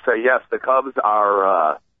somebody say, yes, the Cubs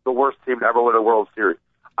are the worst team to ever win a World Series.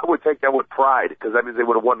 I would take that with pride because that means they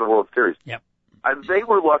would have won the World Series. Yep. And they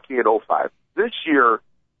were lucky in 2005. This year,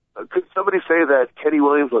 could somebody say that Kenny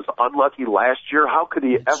Williams was unlucky last year? How could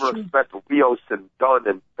he ever expect Rios and Dunn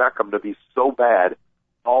and Beckham to be so bad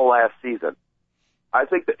all last season? I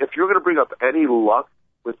think that if you're going to bring up any luck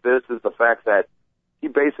with this is the fact that he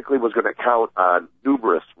basically was going to count on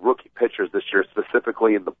numerous rookie pitchers this year,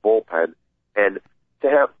 specifically in the bullpen. And to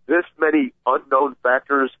have this many unknown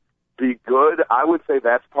factors be good, I would say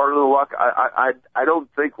that's part of the luck. I don't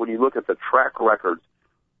think when you look at the track records,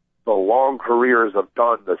 the long careers of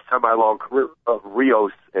Dunn, the semi-long career of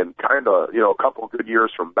Rios, and kind of, a couple of good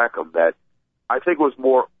years from Beckham, that I think was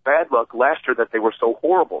more bad luck last year that they were so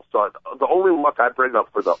horrible. So the only luck I bring up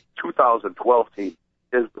for the 2012 team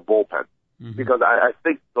is the bullpen. because I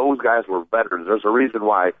think those guys were veterans. There's a reason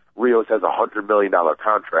why Rios has a $100 million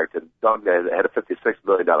contract and Doug had a $56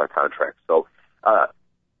 million contract. So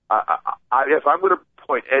if I'm going to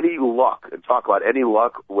point any luck and talk about any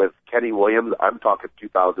luck with Kenny Williams, I'm talking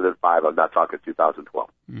 2005. I'm not talking 2012.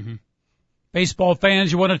 Mm-hmm. Baseball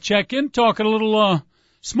fans, you want to check in? Talking a little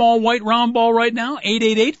small white round ball right now.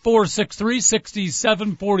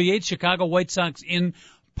 888-463-6748. Chicago White Sox in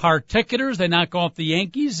particulars. They knock off the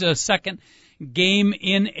Yankees. Second game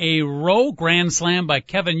in a row. Grand slam by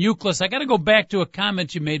Kevin Youkilis. I got to go back to a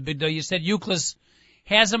comment you made, Big Dogg. You said Youkilis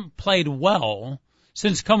hasn't played well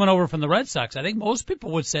since coming over from the Red Sox. I think most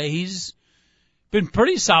people would say he's been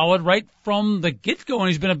pretty solid right from the get-go, and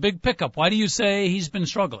he's been a big pickup. Why do you say he's been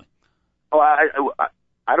struggling? Oh, I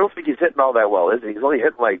don't think he's hitting all that well, is he? He's only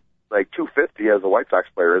hitting like 250 as a White Sox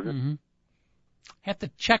player, isn't he? Mm-hmm. Have to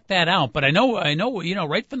check that out, but I know,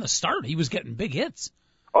 right from the start he was getting big hits.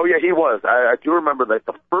 Oh yeah, he was. I do remember that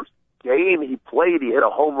the first game he played, he hit a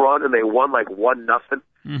home run and they won like 1-0.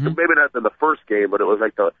 Mm-hmm. Maybe not in the first game, but it was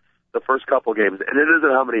like the first couple games. And it isn't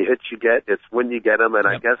how many hits you get; it's when you get them. And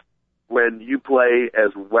yep. I guess when you play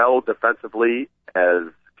as well defensively as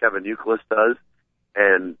Kevin Youkilis does,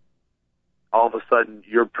 and all of a sudden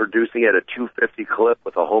you're producing at a 250 clip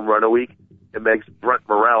with a home run a week, it makes Brent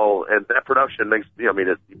Morel, and that production makes,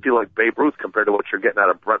 you feel like Babe Ruth compared to what you're getting out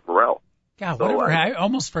of Brent Morel. God, I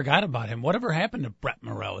almost forgot about him. Whatever happened to Brent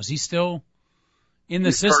Morel? Is he still in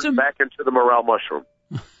the system? Turned back into the Morel mushroom.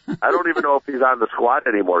 I don't even know if he's on the squad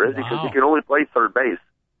anymore, is he? Because he can only play third base.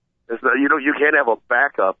 You can't have a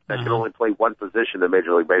backup that can only play one position in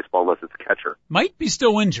Major League Baseball unless it's catcher. Might be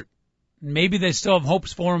still injured. Maybe they still have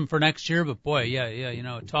hopes for him for next year, but boy,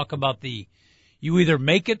 talk about you either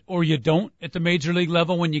make it or you don't at the major league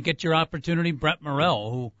level when you get your opportunity. Brent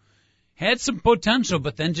Morel, who had some potential,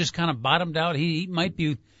 but then just kind of bottomed out. He might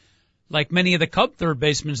be like many of the Cub third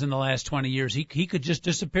basemen in the last 20 years. He could just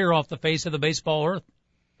disappear off the face of the baseball earth.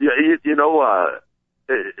 Yeah,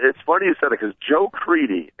 it's funny you said it because Joe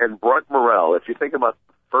Crede and Brent Morel, if you think about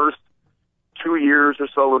the first 2 years or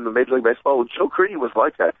so in the Major League Baseball, Joe Crede was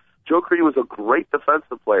like that. Joe Crede was a great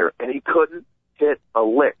defensive player, and he couldn't hit a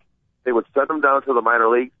lick. They would send him down to the minor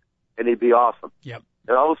leagues, and he'd be awesome. Yep.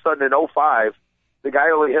 And all of a sudden in 2005, the guy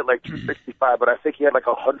only hit like 265, but I think he had like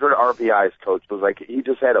 100 RBIs, Coach. It was like he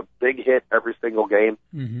just had a big hit every single game.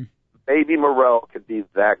 Mm-hmm. Maybe Morel could be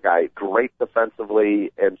that guy, great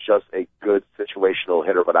defensively and just a good situational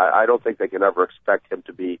hitter, but I don't think they can ever expect him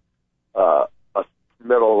to be a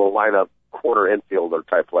middle of the lineup corner infielder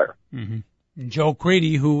type player. Mm-hmm. Joe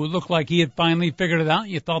Crede, who looked like he had finally figured it out.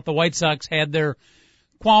 You thought the White Sox had their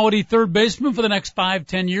quality third baseman for the next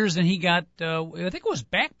 5-10 years, and he got, I think it was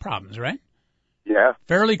back problems, right? Yeah.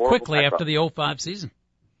 Fairly quickly after the 2005 season.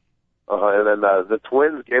 And then the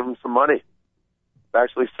Twins gave him some money.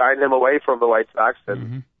 Actually signed him away from the White Sox,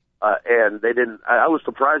 and they didn't. I was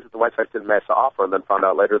surprised that the White Sox didn't match the offer, and then found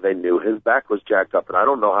out later they knew his back was jacked up, and I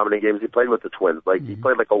don't know how many games he played with the Twins. Like he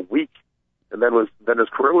played like a week. And then his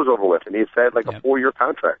career was over with, and he had like a 4-year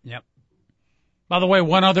contract. Yep. By the way,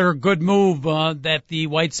 one other good move that the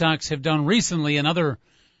White Sox have done recently, another,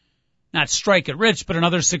 not strike it rich, but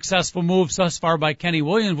another successful move thus far by Kenny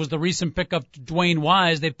Williams was the recent pickup to Dwayne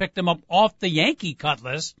Wise. They picked him up off the Yankee cut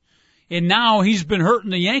list, and now he's been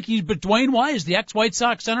hurting the Yankees. But Dwayne Wise, the ex-White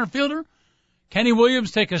Sox center fielder, Kenny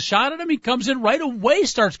Williams take a shot at him. He comes in right away,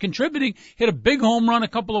 starts contributing, hit a big home run a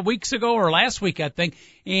couple of weeks ago, or last week, I think.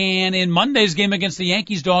 And in Monday's game against the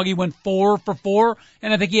Yankees, Dog, he went 4 for 4,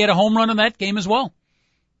 and I think he had a home run in that game as well.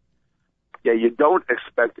 Yeah, you don't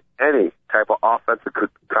expect any type of offensive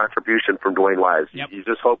contribution from Dwayne Wise. Yep. You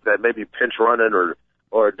just hope that maybe pinch running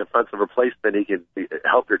or a defensive replacement, he can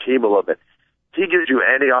help your team a little bit. If he gives you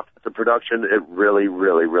any offensive production, it really,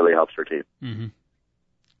 really, really helps your team. Mm-hmm.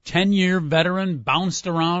 10-year veteran, bounced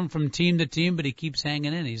around from team to team, but he keeps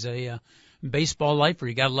hanging in. He's a baseball lifer.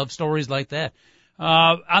 You got to love stories like that.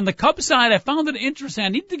 On the Cubs side, I found it interesting. I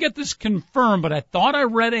need to get this confirmed, but I thought I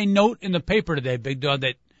read a note in the paper today, Big Dog,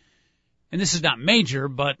 that, and this is not major,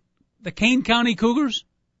 but the Kane County Cougars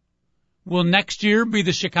will next year be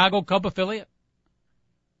the Chicago Cub affiliate.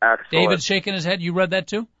 Excellent. David's shaking his head. You read that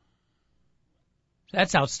too?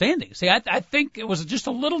 That's outstanding. See, I think it was just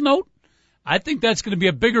a little note. I think that's going to be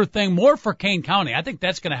a bigger thing, more for Kane County. I think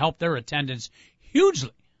that's going to help their attendance hugely.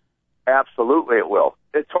 Absolutely it will.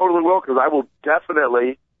 It totally will, because I will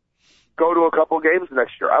definitely go to a couple games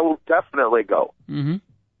next year. I will definitely go. Mm-hmm.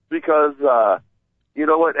 Because, you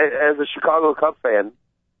know what, as a Chicago Cub fan,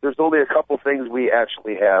 there's only a couple things we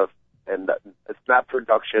actually have, and it's not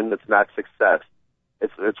production, it's not success.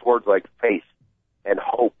 It's words like faith and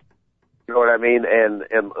hope. You know what I mean? And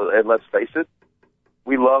let's face it,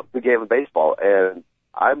 we love the game of baseball, and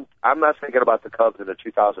I'm not thinking about the Cubs in a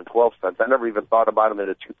 2012 sense. I never even thought about them in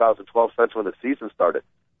a 2012 sense when the season started.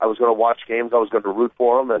 I was going to watch games, I was going to root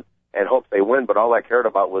for them, and hope they win, but all I cared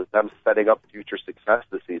about was them setting up future success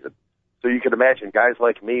this season. So you can imagine guys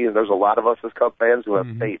like me, and there's a lot of us as Cub fans who have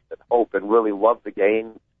faith and hope and really love the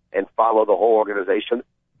game and follow the whole organization.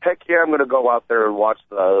 Heck yeah, I'm going to go out there and watch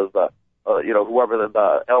whoever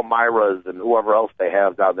the Elmiras and whoever else they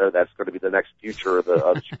have down there. That's going to be the next future of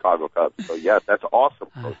the Chicago Cubs. So yes, that's awesome,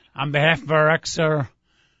 Coach. On behalf of our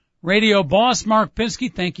radio boss, Mark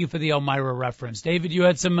Pinsky, thank you for the Elmira reference. David, you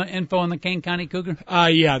had some info on the Kane County Cougar?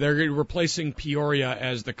 Yeah, they're replacing Peoria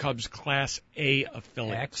as the Cubs Class A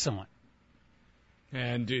affiliate. Excellent.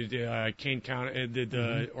 And Kane County,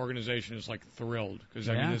 the organization is like thrilled because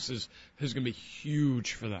I mean this is going to be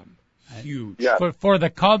huge for them. Huge. Yeah. For the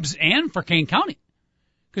Cubs and for Kane County.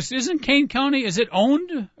 Because isn't Kane County, is it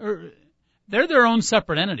owned? Or they're their own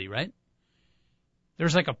separate entity, right?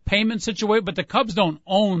 There's like a payment situation, but the Cubs don't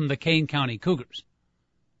own the Kane County Cougars.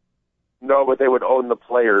 No, but they would own the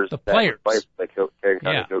players. The players. Play for the Kane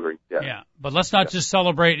County Cougars. Yeah. But let's not just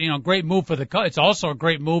celebrate, great move for the Cubs. It's also a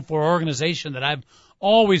great move for an organization that I've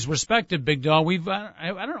always respected, Bigg Dogg. I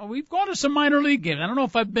don't know, we've gone to some minor league games. I don't know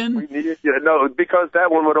if I've been. No, because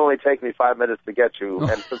that one would only take me 5 minutes to get to,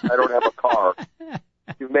 and since I don't have a car,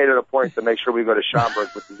 you've made it a point to make sure we go to Schaumburg,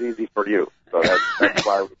 which is easy for you. So that's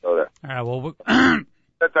why we go there. All right, well,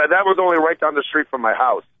 that was only right down the street from my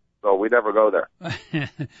house, so we never go there.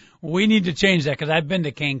 We need to change that because I've been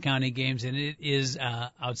to Kane County games, and it is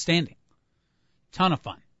outstanding. Ton of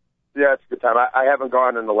fun. Yeah, it's a good time. I haven't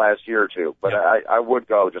gone in the last year or two, but I would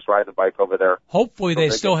go, just ride the bike over there. Hopefully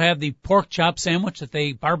they still have the pork chop sandwich that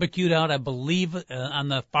they barbecued out, I believe, on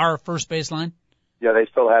the far first baseline. Yeah, they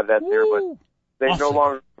still have that there, but they no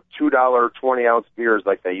longer $2 20-ounce beers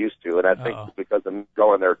like they used to, and I think it's because I'm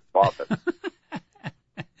going there often.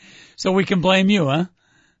 So we can blame you, huh?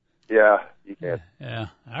 Yeah, you can. Yeah.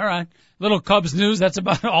 All right. Little Cubs news. That's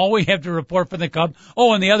about all we have to report for the Cubs.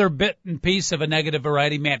 Oh, and the other bit and piece of a negative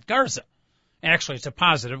variety, Matt Garza. Actually, it's a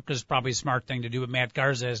positive because it's probably a smart thing to do, but Matt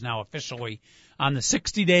Garza is now officially on the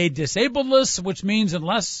 60-day disabled list, which means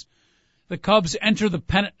unless the Cubs enter the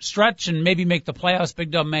pennant stretch and maybe make the playoffs,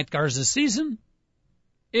 Bigg Dogg, Matt Garza's season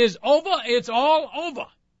is over. It's all over.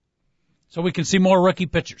 So we can see more rookie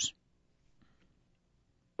pitchers.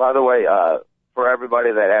 By the way, for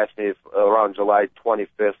everybody that asked me if around July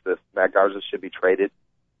 25th if Matt Garza should be traded,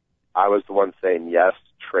 I was the one saying yes,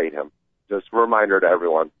 trade him. Just a reminder to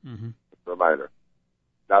everyone. Reminder.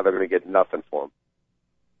 Now they're going to get nothing for him.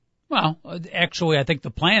 Well, actually, I think the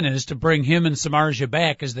plan is to bring him and Samardzija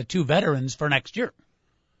back as the two veterans for next year,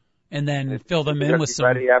 and then fill them in with some.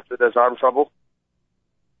 Ready after this arm trouble?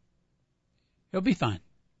 He'll be fine.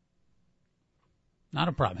 Not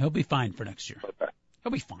a problem. He'll be fine for next year. Okay.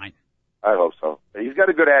 He'll be fine. I hope so. He's got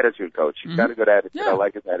a good attitude, Coach. He's got a good attitude. Yeah. I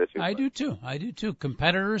like his attitude. I do too.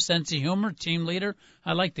 Competitor, sense of humor, team leader.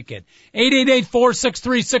 I like the kid.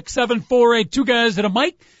 888-463-6748. Two guys at a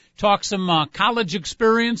mic. Talk some college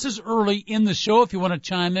experiences early in the show. If you want to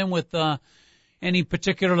chime in with any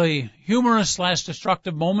particularly humorous /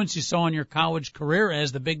 destructive moments you saw in your college career,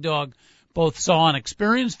 as the Bigg Dogg both saw and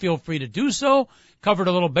experienced, feel free to do so. Covered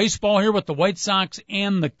a little baseball here with the White Sox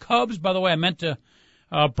and the Cubs. By the way, I meant to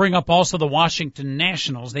bring up also the Washington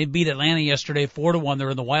Nationals. They beat Atlanta yesterday 4-1. They're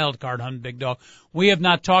in the wild card hunt, Bigg Dogg. We have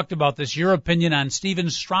not talked about this. Your opinion on Steven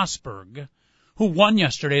Strasburg, who won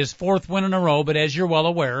yesterday, his fourth win in a row, but as you're well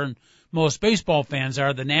aware, and most baseball fans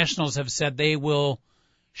are, the Nationals have said they will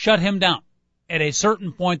shut him down. At a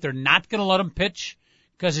certain point, they're not going to let him pitch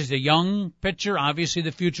because he's a young pitcher. Obviously,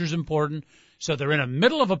 the future's important. So they're in the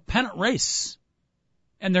middle of a pennant race,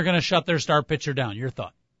 and they're going to shut their star pitcher down. Your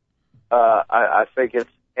thought? I think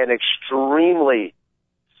it's an extremely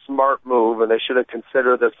smart move, and they should have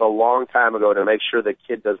considered this a long time ago to make sure the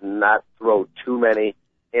kid does not throw too many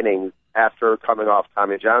innings after coming off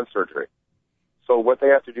Tommy John surgery. So what they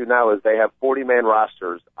have to do now is they have 40-man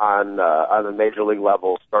rosters on the major league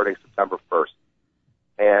level starting September 1st.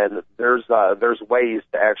 And there's ways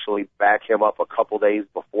to actually back him up a couple days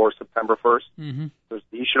before September 1st.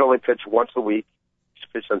 He should only pitch once a week. He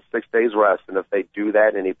should pitch on 6 days rest. And if they do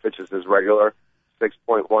that and he pitches his regular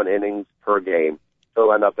 6.1 innings per game,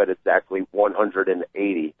 he'll end up at exactly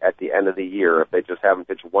 180 at the end of the year if they just have him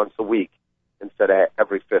pitch once a week instead of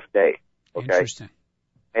every fifth day. Okay? Interesting.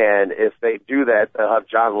 And if they do that, they'll have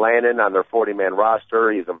John Lannon on their 40-man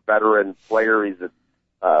roster. He's a veteran player. He's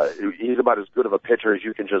about as good of a pitcher as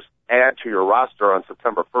you can just add to your roster on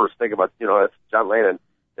September 1st. Think about, that's John Lannon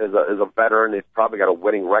is a veteran. He's probably got a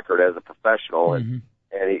winning record as a professional, and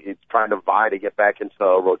he's trying to vie to get back into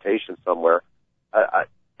a rotation somewhere.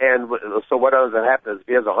 And so what ends up happening is if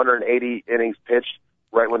he has 180 innings pitched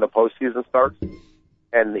right when the postseason starts,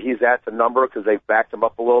 and he's at the number because they've backed him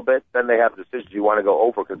up a little bit, then they have the decision, do you want to go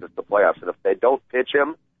over because it's the playoffs? And if they don't pitch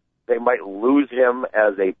him, they might lose him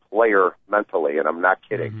as a player mentally, and I'm not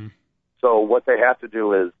kidding. So what they have to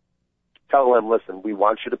do is tell him, listen, we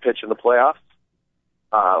want you to pitch in the playoffs.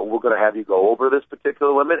 We're going to have you go over this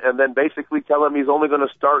particular limit, and then basically tell him he's only going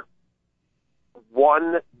to start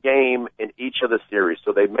one game in each of the series.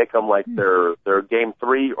 So they make them like their game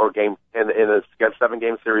 3 or game in a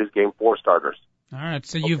 7-game series, game 4 starters. All right,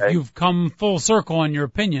 so you've come full circle in your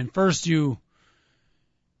opinion. First, and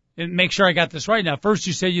make sure I got this right now. First,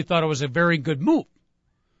 you said you thought it was a very good move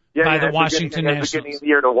by the Washington Nationals. At the beginning of the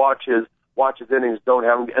year to watch his innings, don't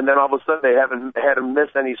have him, and then all of a sudden they haven't had him miss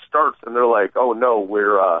any starts, and they're like, oh no,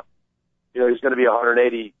 he's going to be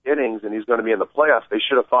 180 innings and he's going to be in the playoffs. They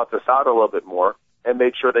should have thought this out a little bit more and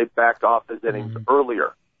made sure they backed off his innings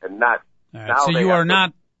earlier and not. All right, so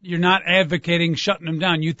you're not advocating shutting him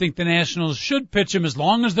down. You think the Nationals should pitch him as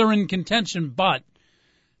long as they're in contention, but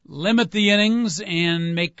limit the innings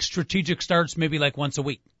and make strategic starts maybe like once a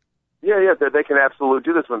week. Yeah, they can absolutely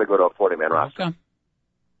do this when they go to a 40-man roster. Okay.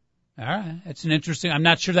 All right, that's an interesting. I'm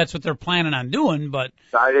not sure that's what they're planning on doing, but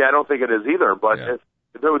I don't think it is either. But if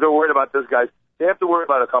they're worried about this guy, they have to worry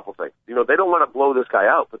about a couple things. They don't want to blow this guy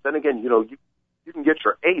out, but then again, you can get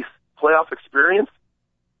your ace playoff experience.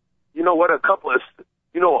 You know what?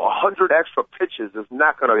 100 extra pitches is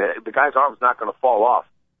not going to. The guy's arm's not going to fall off.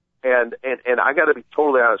 And I got to be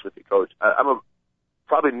totally honest with you, Coach. I'm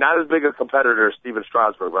probably not as big a competitor as Steven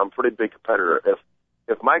Strasburg, but I'm a pretty big competitor.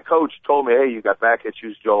 If my coach told me, hey, you got back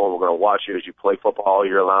issues, Joel, and we're going to watch you as you play football all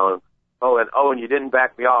year long. And you didn't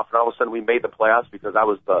back me off, and all of a sudden we made the playoffs because I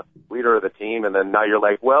was the leader of the team, and then now you're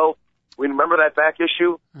like, well, we remember that back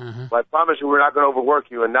issue? Well, I promise you we're not going to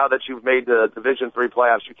overwork you, and now that you've made the Division III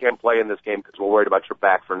playoffs, you can't play in this game because we're worried about your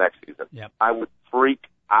back for next season. Yep. I would freak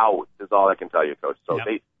out is all I can tell you, Coach. So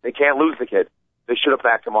they can't lose the kid. They should have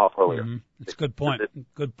backed him off earlier. That's a good point.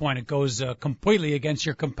 Good point. It goes completely against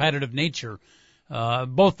your competitive nature.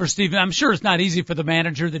 Both for Steven, I'm sure it's not easy for the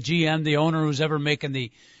manager, the GM, the owner, who's ever making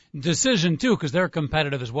the decision too, because they're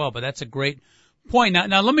competitive as well. But that's a great point.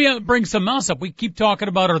 Now let me bring something else up. We keep talking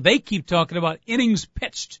about, or they keep talking about, innings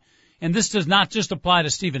pitched, and this does not just apply to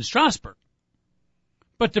Steven Strasburg,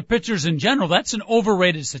 but to pitchers in general. That's an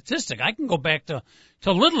overrated statistic. I can go back to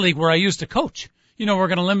Little League where I used to coach. We're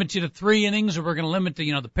going to limit you to 3 innings, or we're going to limit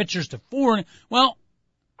the pitchers to 4. Well,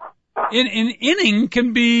 an inning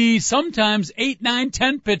can be sometimes 8, 9,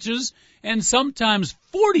 10 pitches, and sometimes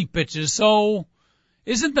 40 pitches. So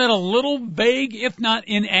isn't that a little vague, if not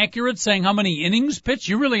inaccurate, saying how many innings pitched?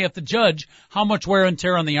 You really have to judge how much wear and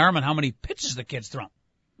tear on the arm and how many pitches the kid's thrown.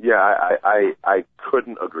 Yeah, I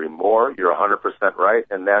couldn't agree more. You're 100% right,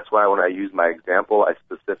 and that's why when I used my example, I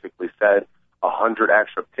specifically said 100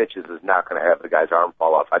 extra pitches is not going to have the guy's arm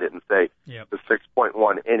fall off. I didn't say the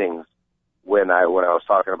 6.1 innings when I was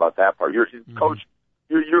talking about that part. Coach,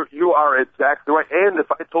 you are exactly right. And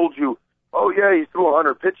if I told you, oh yeah, he threw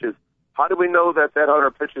 100 pitches, how do we know that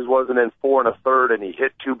 100 pitches wasn't in 4 1/3 and he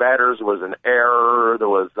hit 2 batters? There was an error. There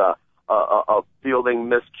was a fielding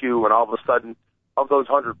miscue, and all of a sudden, of those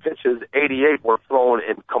 100 pitches, 88 were thrown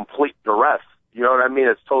in complete duress. You know what I mean?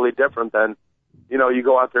 It's totally different than, you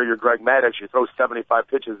go out there, you're Greg Maddux, you throw 75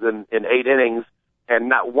 pitches in 8 innings, and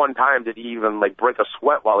not one time did he even break a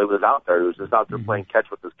sweat while he was out there. He was just out there playing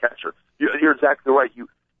catch with his catcher. You're exactly right.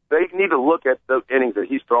 They need to look at the innings that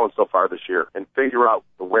he's thrown so far this year and figure out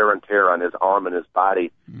the wear and tear on his arm and his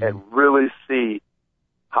body and really see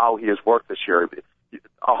how he has worked this year.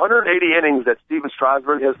 180 innings that Steven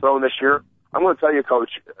Strasburg has thrown this year, I'm going to tell you,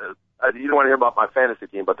 Coach, you don't want to hear about my fantasy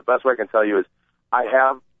team, but the best way I can tell you is I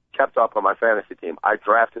have kept up on my fantasy team. I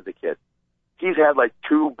drafted the kid. He's had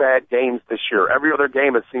 2 bad games this year. Every other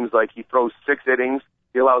game, it seems like he throws 6 innings.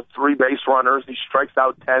 He allows 3 base runners. He strikes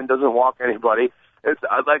out 10, doesn't walk anybody. It's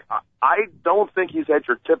I don't think he's had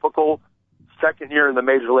your typical second year in the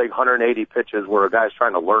major league 180 pitches where a guy's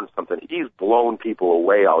trying to learn something. He's blown people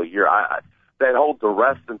away all year. That whole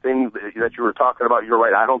duress and things that you were talking about, you're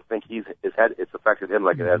right. I don't think it's affected him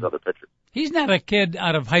like it has other pitchers. He's not a kid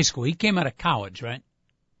out of high school. He came out of college, right?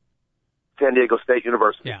 San Diego State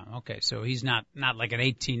University. Yeah, okay. So he's not like an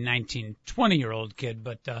 18, 19, 20-year-old kid,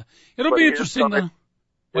 but it'll be interesting.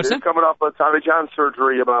 What's that? Coming off a Tommy John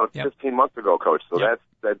surgery about 15 months ago, Coach. So that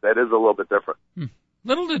is a little bit different.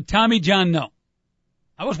 Little did Tommy John know.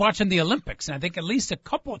 I was watching the Olympics, and I think at least a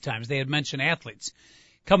couple of times they had mentioned athletes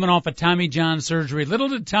coming off a Tommy John surgery. Little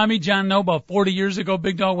did Tommy John know about 40 years ago,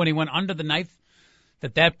 Big Dog, when he went under the knife,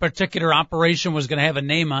 that particular operation was going to have a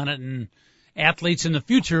name on it, and athletes in the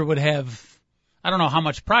future would have, I don't know how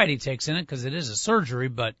much pride he takes in it because it is a surgery,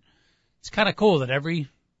 but it's kind of cool that every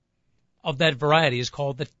of that variety is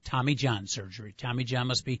called the Tommy John surgery. Tommy John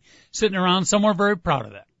must be sitting around somewhere very proud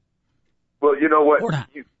of that. Well, you know what?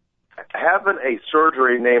 Having a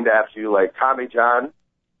surgery named after you like Tommy John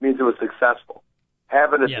means it was successful.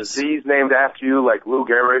 Having a disease named after you like Lou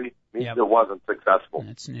Gehrig means it wasn't successful.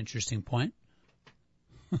 That's an interesting point.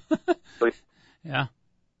 So, yeah.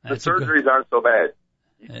 The surgeries aren't so bad.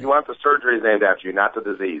 You want the surgeries named after you, not the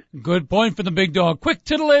disease. Good point for the Big Dog. Quick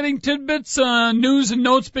titillating tidbits, news and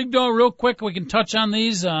notes, Big Dog, real quick. We can touch on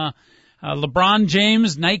these. LeBron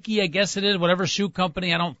James, Nike, I guess it is, whatever shoe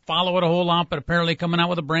company. I don't follow it a whole lot, but apparently coming out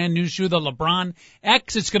with a brand new shoe, the LeBron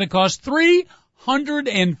X. It's going to cost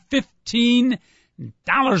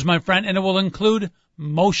 $315, my friend, and it will include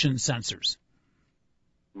motion sensors.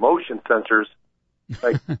 Motion sensors?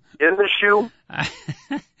 Like in the shoe? I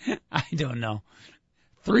don't know.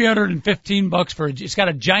 $315 for it's got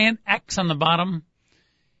a giant X on the bottom.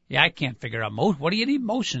 Yeah, I can't figure out what do you need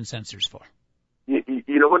motion sensors for? You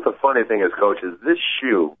know what the funny thing is, Coach, is this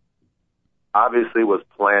shoe obviously was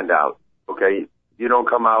planned out. Okay, you don't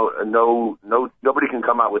come out nobody can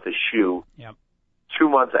come out with a shoe 2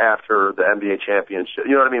 months after the NBA championship.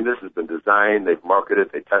 You know what I mean? This has been designed, they've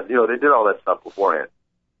marketed, they did all that stuff beforehand.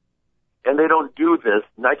 And they don't do this.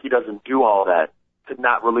 Nike doesn't do all that to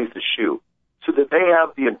not release a shoe. So did they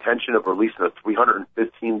have the intention of releasing a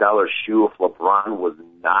 $315 shoe if LeBron was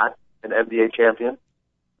not an NBA champion?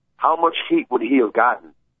 How much heat would he have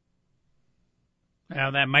gotten?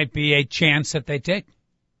 Well, that might be a chance that they take.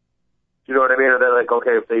 You know what I mean? Or they're like,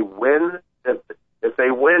 okay, if they win, it's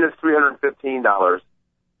 $315.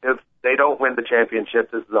 If they don't win the championship,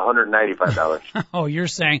 this is $195. Oh, you're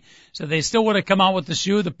saying, so they still would have come out with the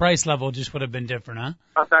shoe, the price level just would have been different, huh?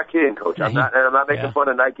 I'm not kidding, Coach. I'm not making fun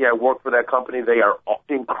of Nike. I work for that company. They are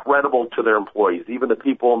incredible to their employees. Even the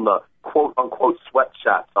people in the quote-unquote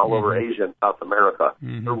sweatshops all over Asia and South America.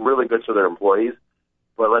 They're really good to their employees.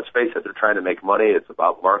 But let's face it, they're trying to make money. It's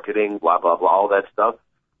about marketing, blah, blah, blah, all that stuff.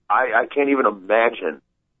 I can't even imagine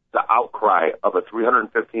the outcry of a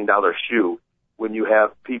 $315 shoe when you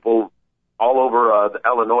have people all over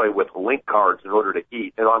Illinois with link cards in order to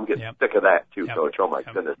eat. And I'm getting sick of that too, Coach. Oh, my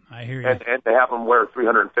goodness. I hear you. And to have them wear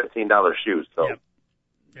 $315 shoes. So.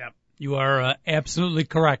 Yep. You are absolutely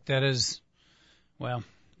correct. That is, well,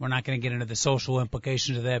 we're not going to get into the social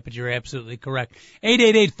implications of that, but you're absolutely correct.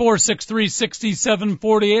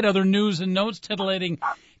 888-463-6748. Other news and notes, titillating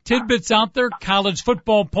tidbits out there. College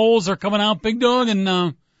football polls are coming out, Big Dog,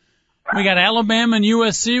 and we got Alabama and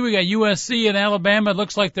USC. We got USC and Alabama. It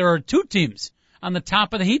looks like there are two teams on the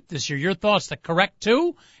top of the heap this year. Your thoughts, the correct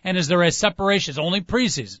two? And is there a separation? It's only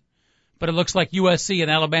preseason. But it looks like USC and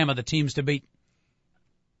Alabama, the teams to beat.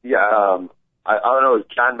 Yeah, I don't know.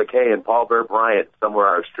 John McKay and Paul Bear Bryant somewhere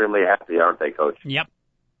are extremely happy, aren't they, Coach? Yep.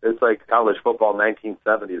 It's like college football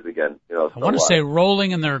 1970s again. I want to say rolling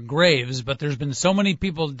in their graves, but there's been so many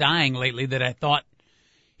people dying lately that I thought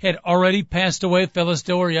had already passed away. Phyllis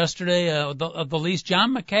Diller yesterday, of the least.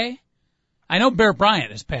 John McKay? I know Bear Bryant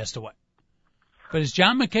has passed away. But is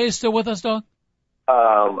John McKay still with us, Dog?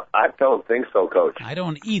 I don't think so, Coach. I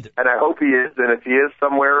don't either. And I hope he is. And if he is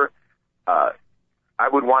somewhere, I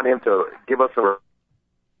would want him to give us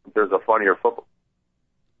there's a funnier football.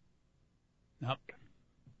 Nope.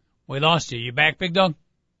 We lost you. You back, Big Dog?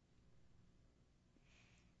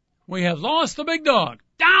 We have lost the Big Dog.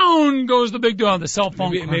 Down goes the Big Dog. The cell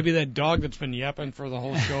phone. Maybe that dog that's been yapping for the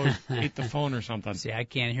whole show ate the phone or something. See, I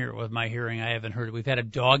can't hear it with my hearing. I haven't heard it. We've had a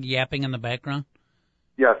dog yapping in the background.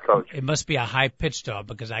 Yes, Coach. It must be a high-pitched dog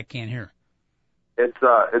because I can't hear. It's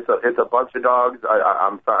a bunch of dogs.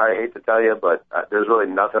 I'm sorry, I hate to tell you, but there's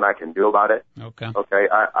really nothing I can do about it. Okay. Okay.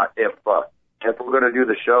 If we're going to do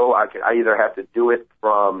the show, I either have to do it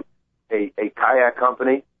from a kayak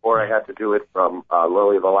company or I have to do it from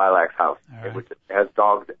Lily the Lilac's house, which has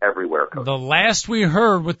dogs everywhere. Coach. The last we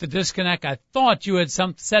heard with the disconnect, I thought you had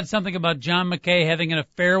said something about John McKay having an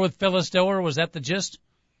affair with Phyllis Diller. Was that the gist?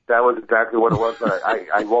 That was exactly what it was, but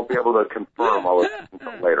I won't be able to confirm all of it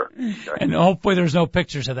until later. Okay? And hopefully there's no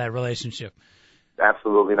pictures of that relationship.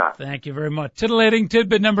 Absolutely not. Thank you very much. Titillating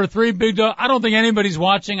tidbit number 3, Big Dog. I don't think anybody's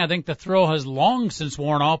watching. I think the thrill has long since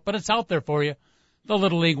worn off, but it's out there for you. The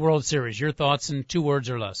Little League World Series. Your thoughts in 2 words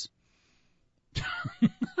or less.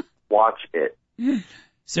 Watch it.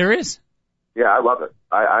 Serious? Yeah, I love it.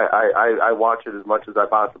 I watch it as much as I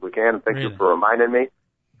possibly can. Thank you for reminding me,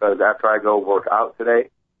 because after I go work out today,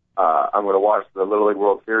 I'm going to watch the Little League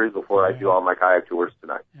World Series before I do all my kayak tours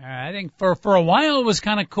tonight. I think for a while it was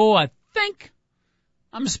kind of cool. I think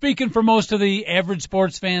I'm speaking for most of the average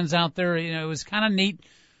sports fans out there. It was kind of neat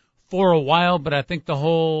for a while, but I think the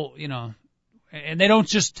whole, and they don't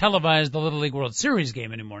just televise the Little League World Series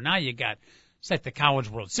game anymore. Now it's like the College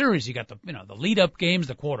World Series. You got the lead-up games,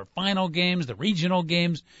 the quarterfinal games, the regional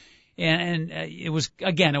games, and it was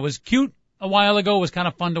cute a while ago. It was kind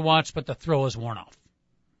of fun to watch, but the thrill is worn off.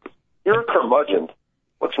 You're a curmudgeon.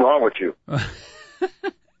 What's wrong with you?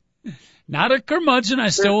 Not a curmudgeon. I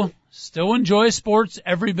still enjoy sports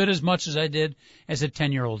every bit as much as I did as a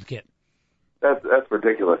 10-year-old kid. That's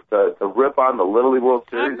ridiculous. To rip on the Little League World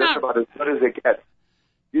Series, that's about as good as it gets.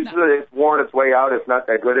 You said it's worn its way out. It's not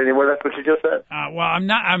that good anymore. That's what you just said. Well,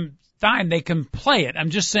 I'm fine. They can play it. I'm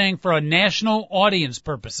just saying for a national audience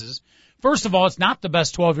purposes. First of all, it's not the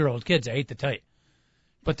best 12-year-old kids. I hate to tell you.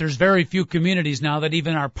 But there's very few communities now that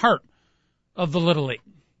even are part of the Little League.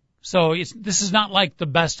 So this is not like the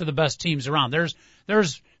best of the best teams around.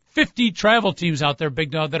 There's 50 travel teams out there,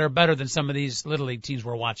 Bigg Dogg, that are better than some of these Little League teams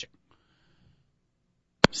we're watching.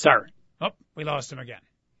 Sorry. Oh, we lost him again.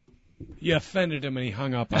 You offended him and he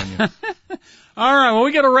hung up on you. All right, well,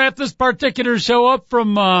 we got to wrap this particular show up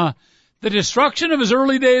from the destruction of his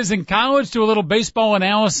early days in college to a little baseball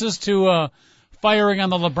analysis to firing on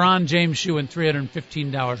the LeBron James shoe and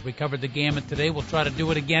 $315. We covered the gamut today. We'll try to do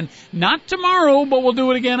it again, not tomorrow, but we'll do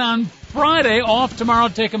it again on Friday. Off tomorrow,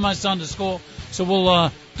 taking my son to school, so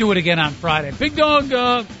we'll do it again on Friday. Bigg Dogg,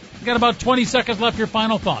 got about 20 seconds left. Your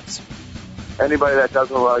final thoughts. Anybody that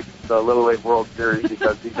doesn't like the Little League World Series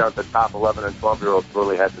because these aren't the top 11 and 12-year-olds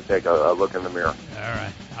really has to take a look in the mirror. All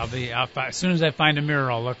right. As soon as I find a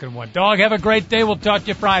mirror, I'll look in one. Dog, have a great day. We'll talk to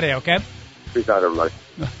you Friday, okay? Peace out, everybody.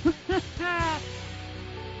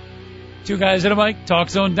 Two Guys and a Mic,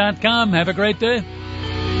 TalkZone.com. Have a great day.